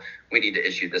 we need to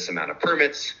issue this amount of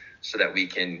permits so that we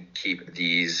can keep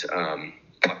these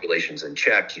populations in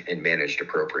check and managed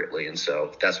appropriately. And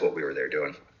so that's what we were there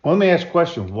doing. Well, let me ask a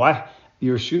question. Why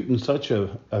you're shooting such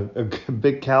a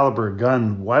big caliber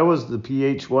gun? Why was the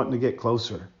PH wanting to get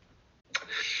closer?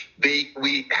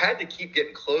 We had to keep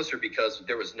getting closer because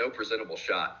there was no presentable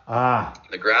shot.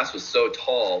 The grass was so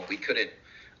tall,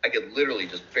 I could literally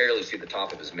just barely see the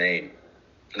top of his mane.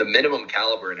 The minimum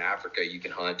caliber in Africa you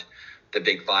can hunt the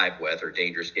big 5 with, or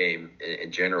dangerous game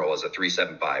in general, is a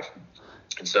 375.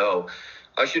 And so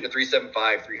I was shooting a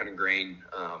 375, 300 grain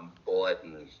bullet,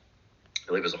 and I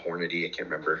believe it was a Hornady. I can't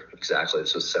remember exactly.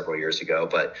 This was several years ago,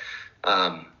 but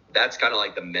that's kind of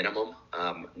like the minimum.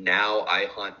 Now I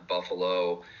hunt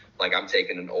buffalo. Like, I'm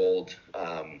taking an old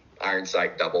iron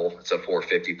sight double. It's a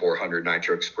 450, 400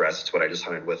 Nitro Express. It's what I just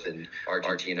hunted with in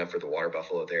Argentina for the water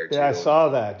buffalo there, too. Yeah, I saw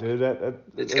that, dude.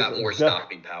 It's got more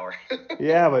stopping power.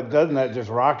 Yeah, but doesn't that just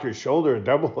rock your shoulder?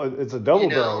 It's a double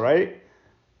barrel, right?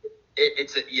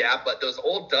 But those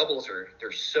old doubles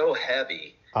they're so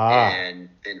heavy. And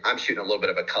I'm shooting a little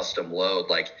bit of a custom load.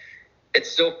 Like,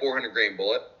 it's still 400 grain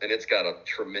bullet, and it's got a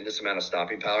tremendous amount of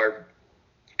stopping power.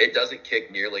 It doesn't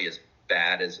kick nearly as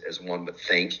bad as one would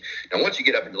think. Now, once you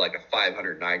get up into like a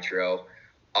 500 Nitro,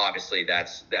 obviously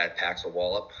that packs a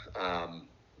wallop.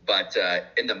 But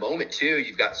in the moment too,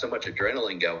 you've got so much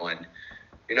adrenaline going,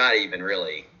 you're not even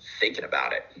really thinking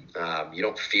about it. You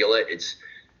don't feel it.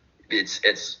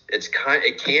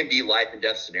 It can be life and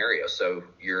death scenario. So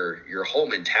your whole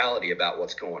mentality about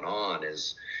what's going on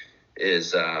is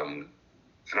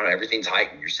I don't know, everything's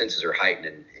heightened. Your senses are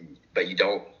heightened, but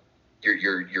you're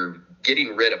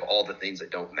getting rid of all the things that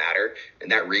don't matter,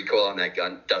 and that recoil on that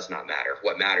gun does not matter.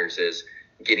 What matters is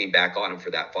getting back on them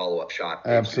for that follow-up shot.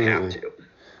 Absolutely. You have to.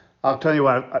 I'll tell you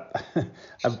what,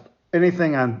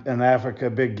 anything in Africa,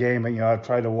 big game, and I've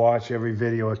tried to watch every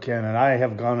video I can, and I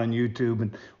have gone on YouTube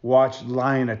and watched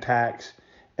lion attacks,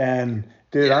 and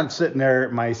dude, Yeah. I'm sitting there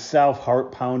myself,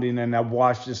 heart pounding, and I've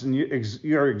watched this, and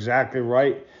you're exactly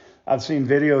right. I've seen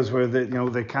videos where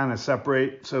they kind of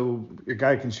separate so your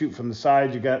guy can shoot from the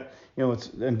side. You got, it's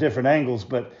in different angles,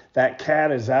 but that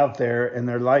cat is out there, and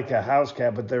they're like a house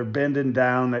cat, but they're bending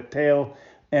down that tail,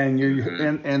 and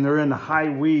and they're in the high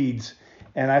weeds.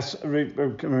 And I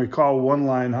can recall one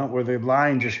lion hunt where the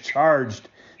lion just charged,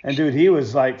 and dude, he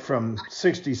was like from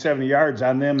 60, 70 yards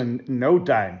on them in no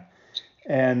time.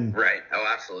 And right. Oh,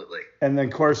 absolutely. And then,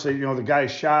 of course, the guy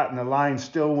shot, and the lion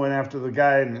still went after the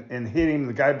guy and hit him.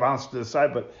 The guy bounced to the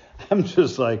side, but I'm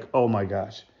just like, oh my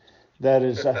gosh, that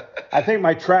is. I think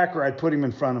my tracker, I'd put him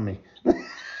in front of me.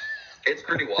 It's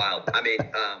pretty wild. I mean,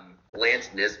 Lance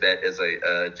Nisbet is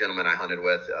a gentleman I hunted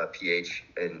with, PH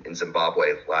in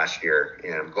Zimbabwe last year,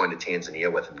 and I'm going to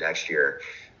Tanzania with him next year,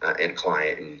 and a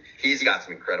client, and he's got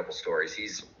some incredible stories.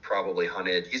 He's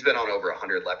been on over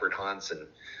 100 leopard hunts, and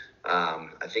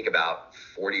I think about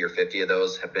 40 or 50 of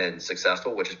those have been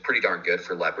successful, which is pretty darn good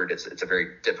for leopard. It's a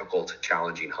very difficult,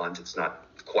 challenging hunt. It's not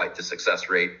quite the success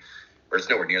rate, or it's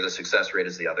nowhere near the success rate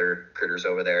as the other critters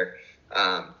over there.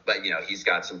 But he's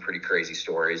got some pretty crazy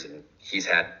stories, and he's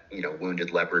had,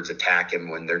 wounded leopards attack him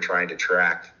when they're trying to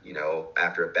track,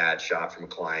 after a bad shot from a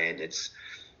client.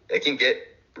 It can get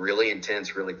really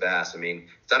intense really fast. I mean,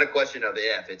 it's not a question of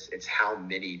if, it's how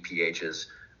many PHs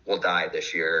will die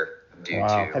this year due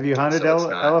to. Have you hunted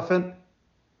elephant?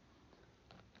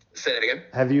 Say that again?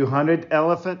 Have you hunted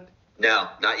elephant? No,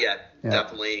 not yet. Yeah.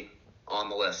 Definitely on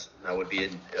the list. That would be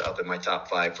up in my top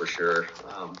 5 for sure.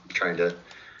 Trying to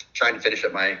finish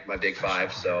up my big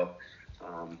 5. So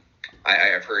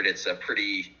I've heard it's a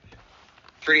pretty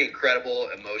incredible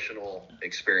emotional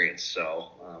experience.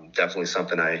 So definitely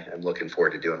something I am looking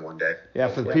forward to doing one day. Yeah,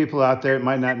 for the people out there that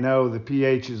might not know, the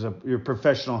PH is you're a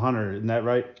professional hunter, isn't that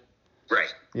right?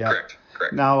 Right. Yeah.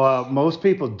 Correct. Now, most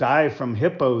people die from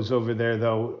hippos over there,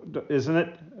 though, isn't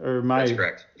it? That's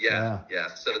correct. Yeah.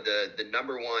 So the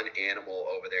number one animal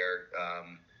over there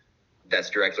that's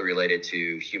directly related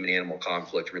to human-animal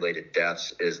conflict-related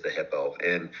deaths is the hippo.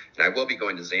 And I will be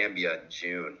going to Zambia in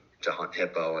June to hunt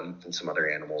hippo and some other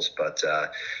animals, but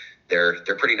they're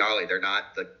pretty gnarly. They're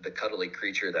not the cuddly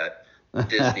creature that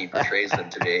Disney portrays them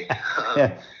to be.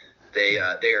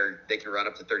 They can run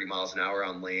up to 30 miles an hour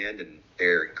on land, and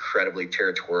they're incredibly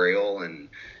territorial, and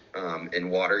in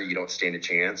water you don't stand a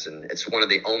chance. And it's one of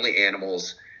the only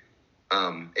animals.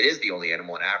 It is the only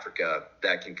animal in Africa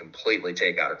that can completely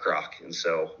take out a croc. And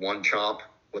so one chomp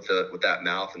with that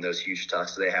mouth and those huge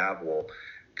tusks they have will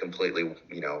completely,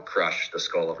 crush the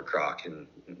skull of a croc, and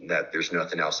that there's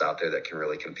nothing else out there that can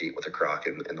really compete with a croc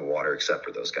in the water except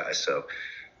for those guys. So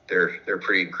they're a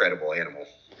pretty incredible animal.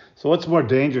 So what's more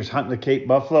dangerous, hunting a Cape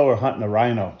buffalo or hunting a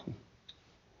rhino?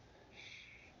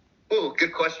 Oh,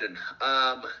 good question.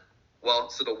 Well,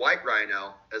 so the white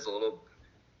rhino is a little,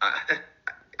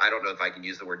 I don't know if I can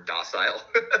use the word docile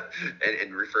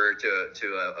and refer to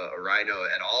a rhino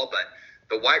at all, but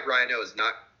the white rhino is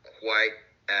not quite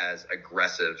as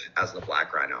aggressive as the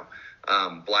black rhino.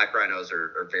 Black rhinos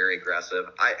are very aggressive.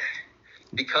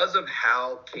 Because of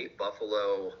how Cape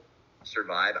buffalo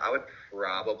survive, I would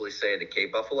probably say the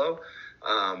Cape buffalo.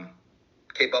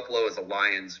 Cape buffalo is a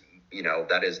lion's,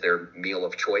 that is their meal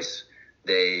of choice.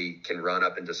 They can run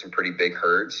up into some pretty big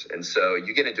herds. And so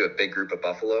you get into a big group of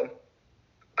buffalo,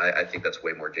 I think that's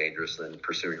way more dangerous than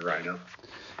pursuing rhino.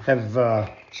 Have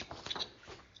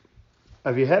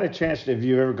you had a chance? Have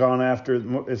you ever gone after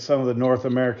some of the North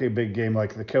America big game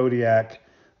like the Kodiak,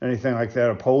 anything like that,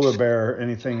 a polar bear,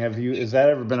 anything? Has that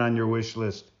ever been on your wish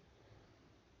list?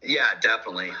 Yeah,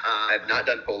 definitely. I've not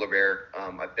done polar bear.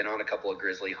 I've been on a couple of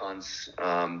grizzly hunts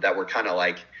that were kind of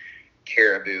like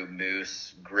caribou,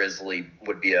 moose, grizzly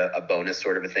would be a bonus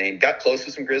sort of a thing. Got close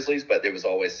to some grizzlies, but there was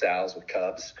always sows with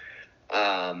cubs.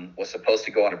 Was supposed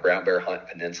to go on a brown bear hunt in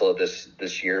Peninsula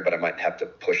this year, but I might have to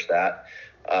push that.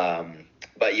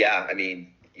 But yeah, I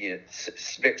mean,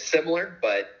 similar,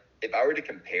 but if I were to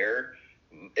compare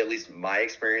at least my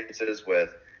experiences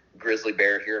with grizzly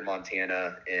bear here in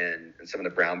Montana and some of the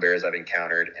brown bears I've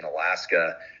encountered in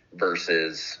Alaska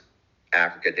versus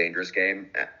Africa dangerous game.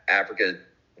 Africa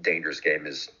dangerous game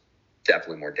is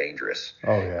definitely more dangerous.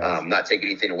 Oh yeah. Not taking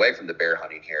anything away from the bear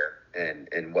hunting here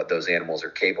and what those animals are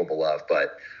capable of,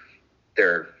 but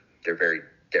they're very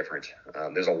different.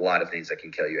 There's a lot of things that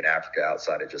can kill you in Africa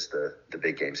outside of just the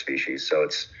big game species. So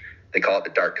they call it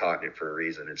the dark continent for a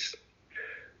reason. It's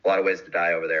a lot of ways to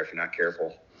die over there if you're not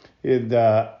careful.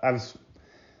 I was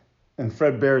in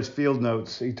Fred Bear's field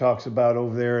notes. He talks about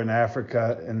over there in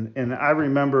Africa, and I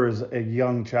remember as a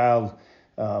young child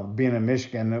being in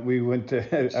Michigan that we went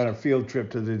on a field trip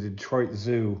to the Detroit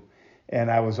Zoo, and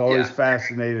I was always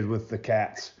fascinated with the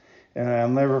cats. And I'll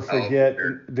never forget.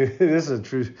 This is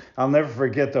true. I'll never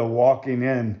forget the walking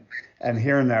in and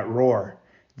hearing that roar.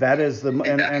 That is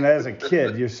and as a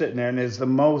kid, you're sitting there, and it's the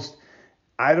most.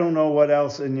 I don't know what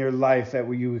else in your life that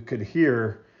you could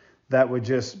hear that would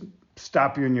just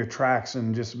stop you in your tracks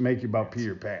and just make you about pee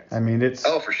your pants. I mean, it's.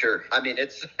 Oh, for sure. I mean,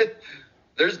 it's.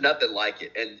 There's nothing like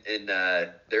it, and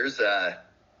there's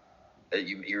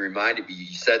you reminded me.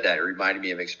 You said that it reminded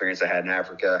me of an experience I had in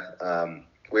Africa.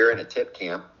 We were in a tip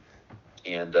camp,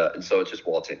 and so it's just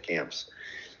wall tip camps,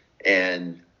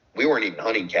 and we weren't even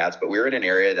hunting cats, but we were in an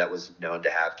area that was known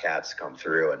to have cats come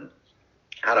through, and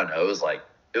I don't know, it was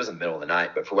in the middle of the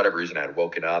night, but for whatever reason I had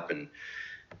woken up and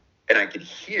I could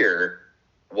hear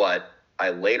what I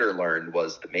later learned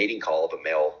was the mating call of a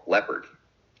male leopard.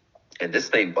 And this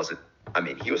thing wasn't,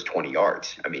 he was 20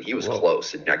 yards. He was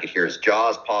close, and I could hear his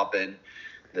jaws popping,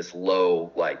 this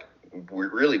low,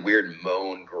 really weird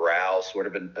moan, growl sort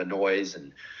of a noise.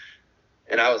 And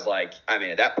I was like,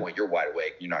 at that point you're wide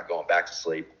awake. You're not going back to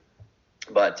sleep.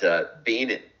 But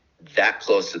being that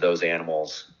close to those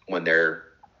animals when they're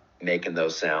making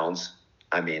those sounds,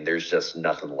 there's just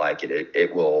nothing like it.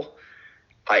 It will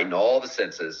heighten all the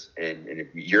senses, and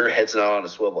if your head's not on a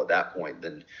swivel at that point,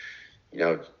 then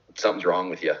something's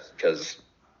wrong with you, because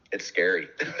it's scary.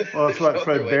 Well, that's what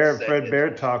Fred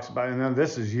Bear talks about, and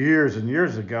this is years and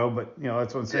years ago, but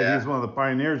that's what I'm saying. He's one of the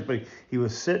pioneers, but he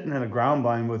was sitting in a ground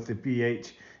blind with the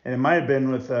PH, and it might have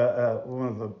been with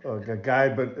a guy,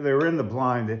 but they were in the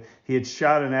blind. He had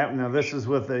shot an apple. Now this is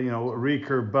with a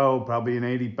recurve bow, probably an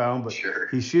 80-pound, but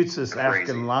he shoots this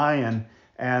African lion,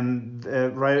 and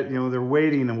they're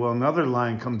waiting, and another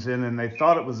lion comes in, and they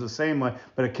thought it was the same one,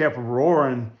 but it kept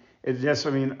roaring. It just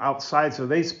outside, so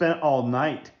they spent all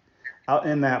night out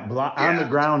in that on the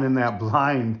ground in that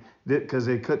blind, because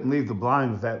they couldn't leave the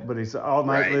blind with that, but it's all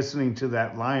night listening to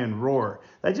that lion roar.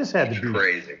 That just had to be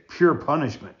crazy. Pure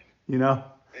punishment,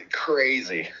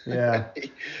 Crazy. Yeah.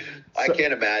 I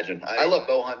can't imagine. I love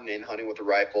bow hunting and hunting with a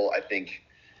rifle. I think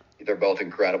they're both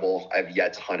incredible. I've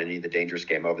yet to hunt any of the dangerous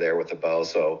game over there with a bow.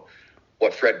 So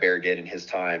what Fred Bear did in his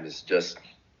time is just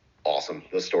awesome.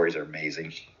 Those stories are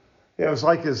amazing. Yeah, it was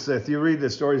like if you read the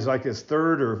stories, like his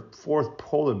third or fourth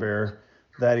polar bear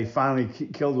that he finally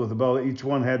killed with a bow. Each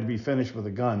one had to be finished with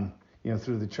a gun,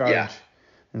 through the charge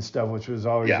and stuff, which was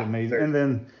always amazing. And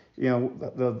then,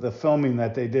 the filming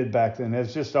that they did back then,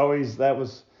 it's just always,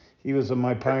 he was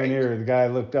my pioneer, the guy I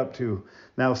looked up to.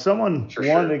 Now, if someone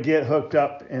wanted to get hooked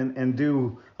up and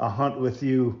do a hunt with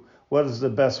you, what is the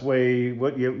best way,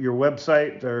 your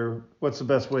website, or what's the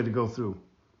best way to go through?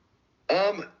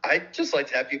 I just like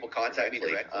to have people contact me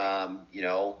directly.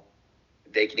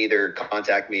 They can either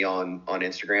contact me on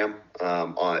Instagram,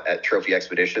 at Trophy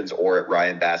Expeditions, or at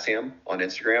Ryan Bassham on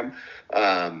Instagram.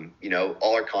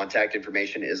 All our contact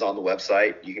information is on the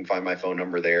website. You can find my phone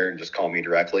number there and just call me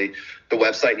directly. The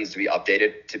website needs to be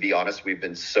updated. To be honest, we've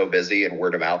been so busy and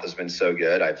word of mouth has been so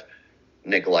good. I've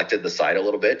neglected the site a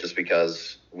little bit just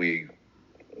because we're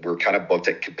kind of booked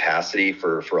at capacity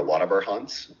for a lot of our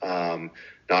hunts.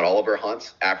 Not all of our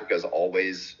hunts. Africa's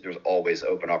there's always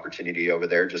open opportunity over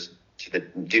there, just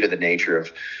due to the nature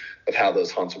of how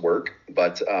those hunts work.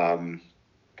 But yeah,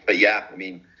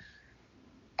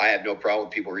 I have no problem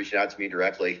with people reaching out to me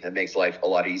directly. That makes life a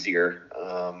lot easier.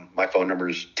 My phone number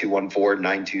is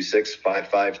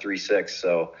 214-926-5536.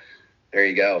 So there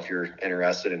you go. If you're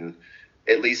interested in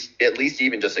at least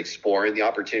even just exploring the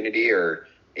opportunity, or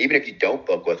even if you don't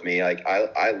book with me,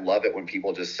 I love it when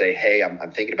people just say, hey,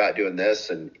 I'm thinking about doing this.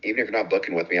 And even if you're not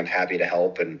booking with me, I'm happy to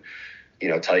help and,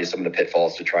 tell you some of the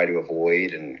pitfalls to try to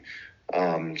avoid, and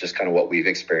just kind of what we've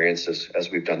experienced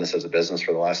as we've done this as a business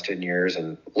for the last 10 years,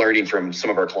 and learning from some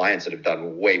of our clients that have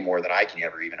done way more than I can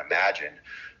ever even imagine.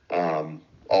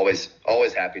 Always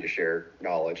happy to share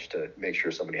knowledge to make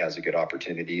sure somebody has a good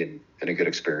opportunity and a good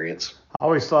experience. I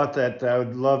always thought that I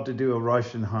would love to do a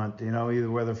Russian hunt,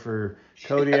 either whether for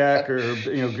Kodiak or,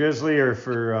 grizzly, or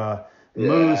for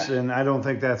moose, and I don't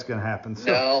think that's going to happen.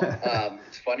 So. No,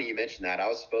 it's funny you mentioned that. I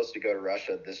was supposed to go to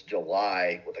Russia this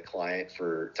July with a client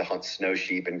to hunt snow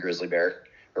sheep and grizzly bear,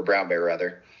 or brown bear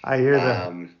rather. I hear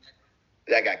that.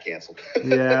 That got canceled.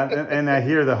 Yeah, and I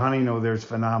hear the hunting over there is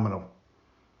phenomenal.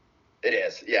 It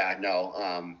is. Yeah,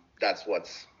 no. That's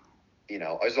what's,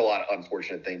 there's a lot of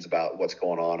unfortunate things about what's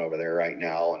going on over there right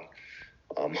now,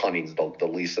 and hunting's the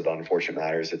least of the unfortunate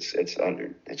matters. It's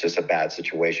just a bad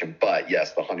situation. But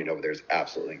yes, the hunting over there is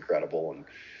absolutely incredible, and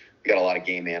we got a lot of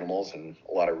game animals and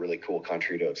a lot of really cool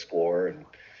country to explore. And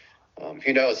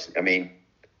who knows? I mean,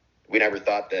 we never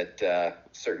thought that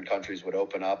certain countries would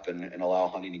open up and allow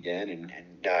hunting again, and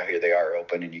now here they are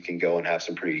open, and you can go and have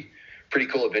some pretty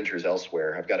cool adventures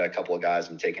elsewhere. I've got a couple of guys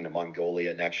I'm taking to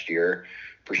Mongolia next year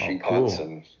for sheep hunts,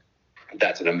 and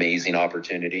that's an amazing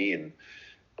opportunity. And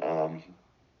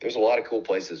there's a lot of cool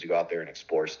places to go out there and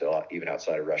explore still, even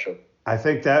outside of Russia. I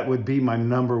think that would be my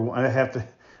number one. I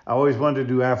always wanted to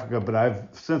do Africa,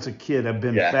 but since a kid, I've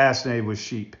been fascinated with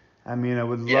sheep. I mean, I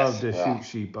would love to shoot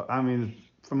sheep. I mean,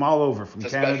 from all over, from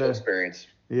it's Canada. It's a special experience.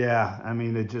 Yeah, I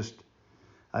mean,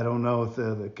 I don't know if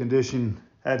the condition,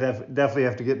 I'd definitely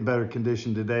have to get in better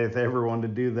condition today if they ever wanted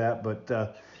to do that. But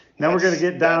now we're going to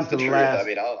get down to the last. I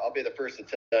mean, I'll be the first to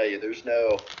tell you, there's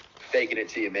no faking it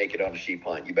till you make it on a sheep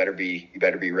hunt. You better be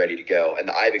ready to go. And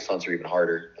the ibex hunts are even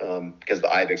harder because the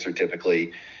ibex are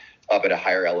typically up at a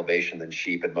higher elevation than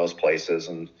sheep in most places,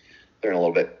 and they're in a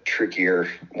little bit trickier,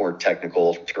 more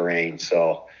technical terrain.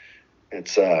 So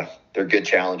they're good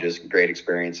challenges, great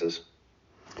experices.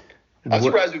 I'm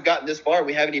surprised we've gotten this far.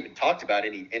 We haven't even talked about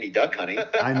any duck hunting.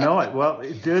 I know it. Well,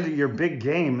 dude, your big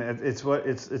game.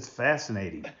 It's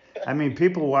fascinating. I mean,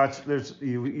 people watch.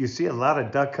 You see a lot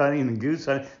of duck hunting and goose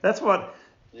hunting. That's what.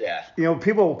 Yeah.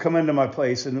 People come into my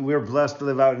place, and we're blessed to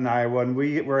live out in Iowa, and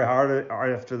we're hard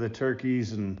after the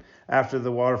turkeys and after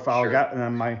the waterfowl. Sure.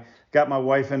 Got my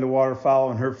wife into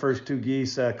waterfowl, and her first two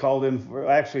geese called in.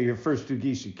 Actually, her first two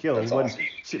geese she killed. That's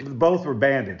awesome. Both were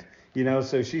banded.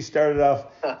 So she started off,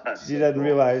 she doesn't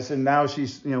realize, and now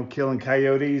she's, killing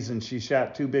coyotes, and she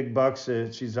shot 2 big bucks.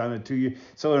 She's on a 2 year.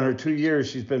 So in her 2 years,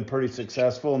 she's been pretty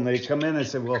successful. And they come in and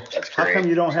say, well, how come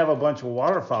you don't have a bunch of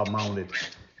waterfowl mounted?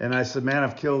 And I said, man,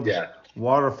 I've killed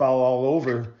waterfowl all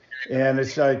over. And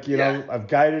it's like, I've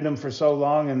guided them for so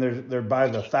long, and they're by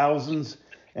the thousands.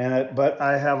 But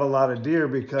I have a lot of deer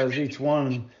because each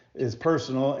one is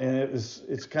personal, and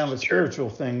it's kind of a spiritual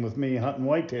thing with me hunting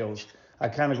whitetails. I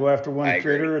kind of go after one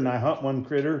critter, and I hunt one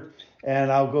critter,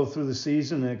 and I'll go through the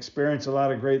season and experience a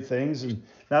lot of great things. And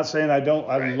not saying I don't,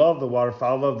 I love the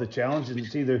waterfowl, love the challenge, and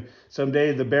it's either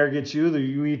someday the bear gets you or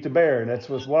you eat the bear, and that's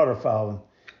what's waterfowling.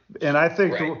 And I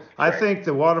think I think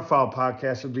the waterfowl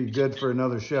podcast would be good for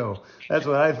another show. That's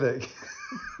what I think.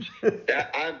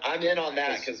 I'm in on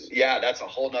that because that's a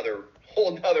whole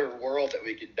nother world that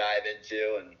we could dive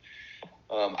into. And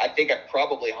I think I've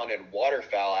probably hunted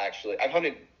waterfowl. Actually, I've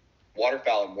hunted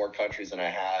waterfowl in more countries than I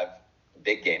have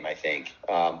big game, I think.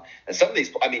 And some of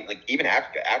these, I mean, like even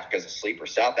Africa's a sleeper.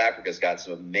 South Africa's got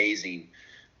some amazing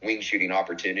wing shooting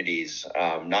opportunities,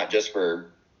 not just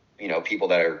for, people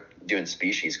that are doing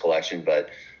species collection, but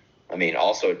I mean,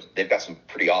 also they've got some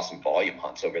pretty awesome volume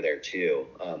hunts over there too.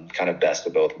 Kind of best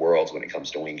of both worlds when it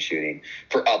comes to wing shooting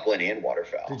for upland and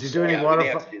waterfowl. Did you do any waterfowl? We may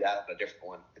have to do that on a different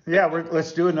one. Yeah,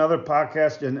 let's do another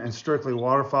podcast and strictly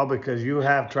waterfowl because you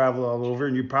have traveled all over,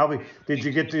 and did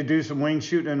you get to do some wing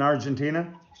shooting in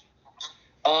Argentina?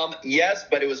 Yes,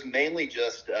 but it was mainly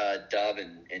just dove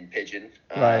and pigeon.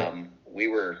 Right. We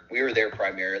were there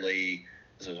primarily.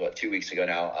 This was 2 weeks ago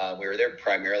now. We were there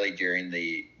primarily during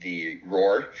the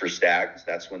roar for stags.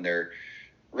 That's when they're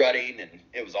rutting, and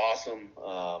it was awesome.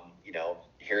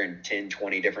 Hearing 10,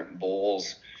 20 different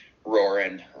bulls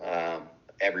roaring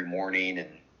every morning, and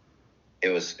it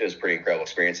was a pretty incredible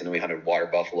experience. And then we hunted water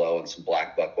buffalo and some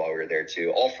black buck while we were there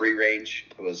too. All free range.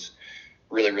 It was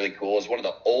really, really cool. It's one of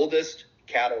the oldest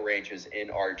cattle ranches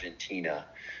in Argentina.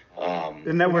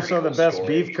 Isn't that where some of the best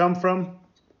beef come from?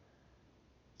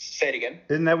 Say it again.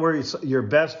 Isn't that where your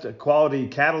best quality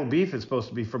cattle beef is supposed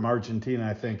to be from Argentina,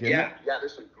 I think, isn't it? Yeah,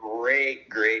 there's some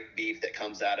great beef that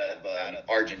comes out of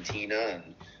Argentina,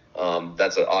 and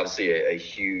that's obviously a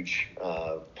huge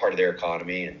part of their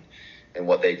economy and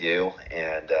what they do.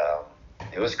 And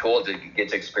it was cool to get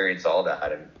to experience all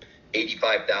that. An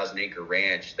 85,000 acre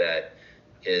ranch that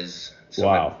is,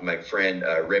 wow. My friend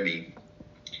Remy,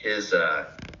 his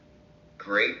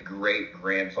great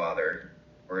grandfather,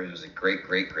 or it was a great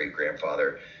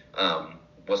grandfather,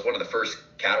 was one of the first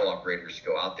cattle operators to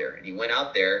go out there. And he went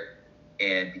out there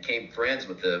and became friends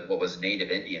with what was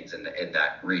native Indians in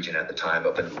that region at the time,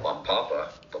 up in La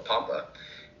Pampa.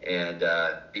 and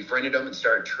befriended them and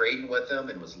started trading with them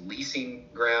and was leasing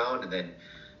ground. And then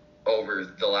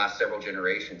over the last several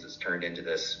generations, it's turned into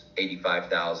this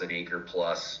 85,000 acre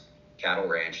plus cattle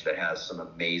ranch that has some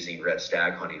amazing red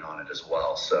stag hunting on it as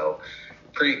well. So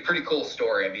pretty cool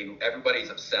story. I mean,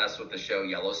 everybody's obsessed with the show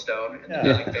Yellowstone and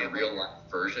the like the real life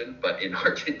version, but in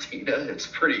Argentina, it's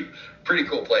pretty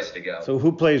cool place to go. So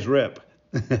who plays Rip?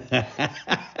 That's a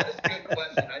good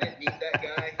question. I didn't meet that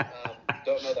guy.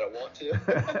 Don't know that I want to.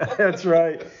 That's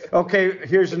right. Okay,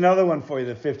 here's another one for you,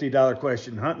 the $50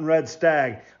 question. Hunting red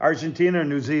stag, Argentina or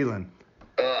New Zealand?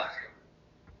 Well,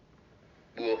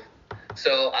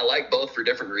 so I like both for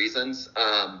different reasons.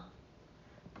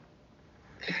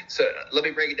 So let me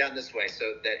break it down this way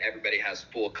so that everybody has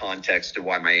full context to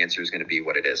why my answer is going to be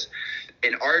what it is.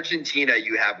 In Argentina,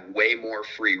 you have way more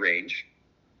free range.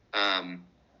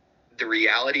 The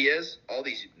reality is all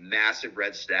these massive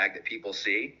red stag that people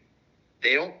see,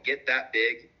 they don't get that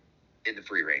big in the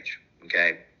free range.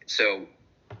 Okay. So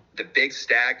the big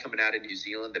stag coming out of New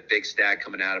Zealand, the big stag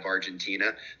coming out of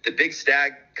Argentina, the big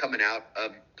stag coming out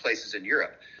of places in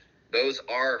Europe, those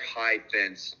are high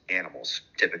fence animals.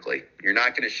 Typically, you're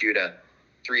not going to shoot a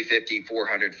 350,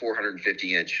 400,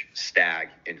 450 inch stag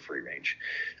in free range.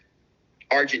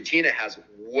 Argentina has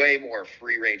way more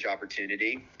free range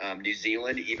opportunity. New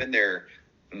Zealand, even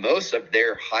most of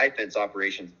their high fence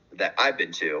operations that I've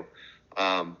been to,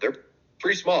 they're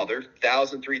pretty small. They're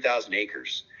 1,000, 3,000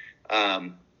 acres.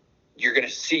 You're going to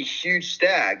see huge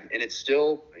stag, and it's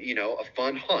still, a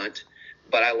fun hunt.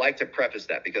 But I like to preface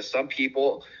that because some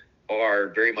people are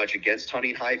very much against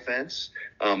hunting high fence.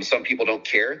 Some people don't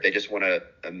care. They just want a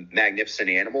magnificent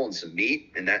animal and some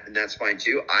meat, and that's fine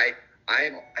too. I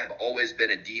have always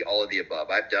been a D, all of the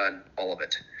above. I've done all of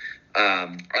it.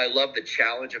 I love the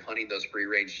challenge of hunting those free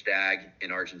range stag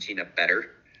in Argentina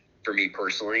better for me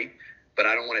personally, but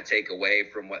I don't want to take away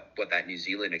from what that New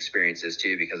Zealand experience is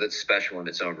too, because it's special in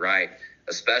its own right,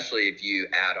 especially if you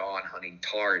add on hunting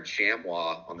tar and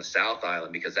chamois on the South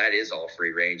Island, because that is all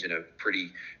free range and a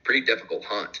pretty difficult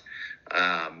hunt.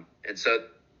 And so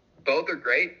both are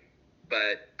great,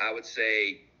 but I would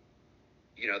say,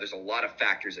 there's a lot of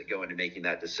factors that go into making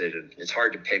that decision. It's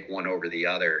hard to pick one over the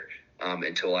other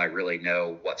until I really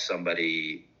know what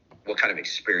kind of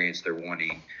experience they're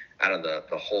wanting out of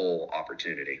the whole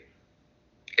opportunity,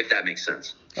 if that makes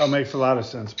sense. Oh, makes a lot of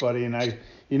sense, buddy. And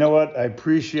you know what? I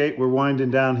appreciate, we're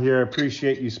winding down here. I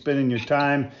appreciate you spending your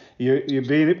time. You're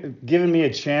giving me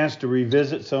a chance to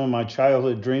revisit some of my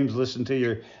childhood dreams, listen to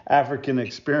your African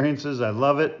experiences. I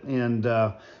love it. And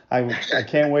I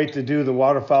can't wait to do the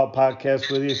Waterfowl podcast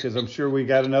with you, because I'm sure we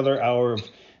got another hour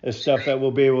of stuff that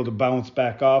we'll be able to bounce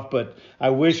back off. But I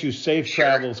wish you safe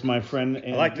travels, my friend.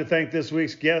 And I'd like to thank this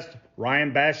week's guest,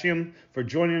 Ryan Bassham, for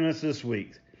joining us this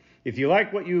week. If you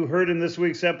like what you heard in this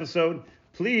week's episode,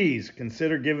 please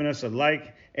consider giving us a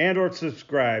like and or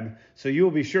subscribe so you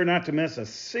will be sure not to miss a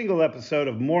single episode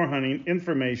of more hunting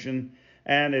information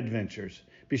and adventures.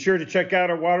 Be sure to check out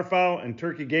our waterfowl and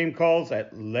turkey game calls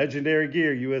at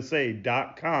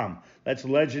legendarygearusa.com. That's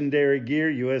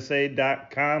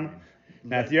legendarygearusa.com.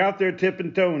 Now, if you're out there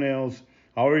tipping toenails,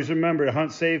 always remember to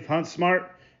hunt safe, hunt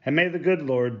smart, and may the good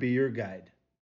Lord be your guide.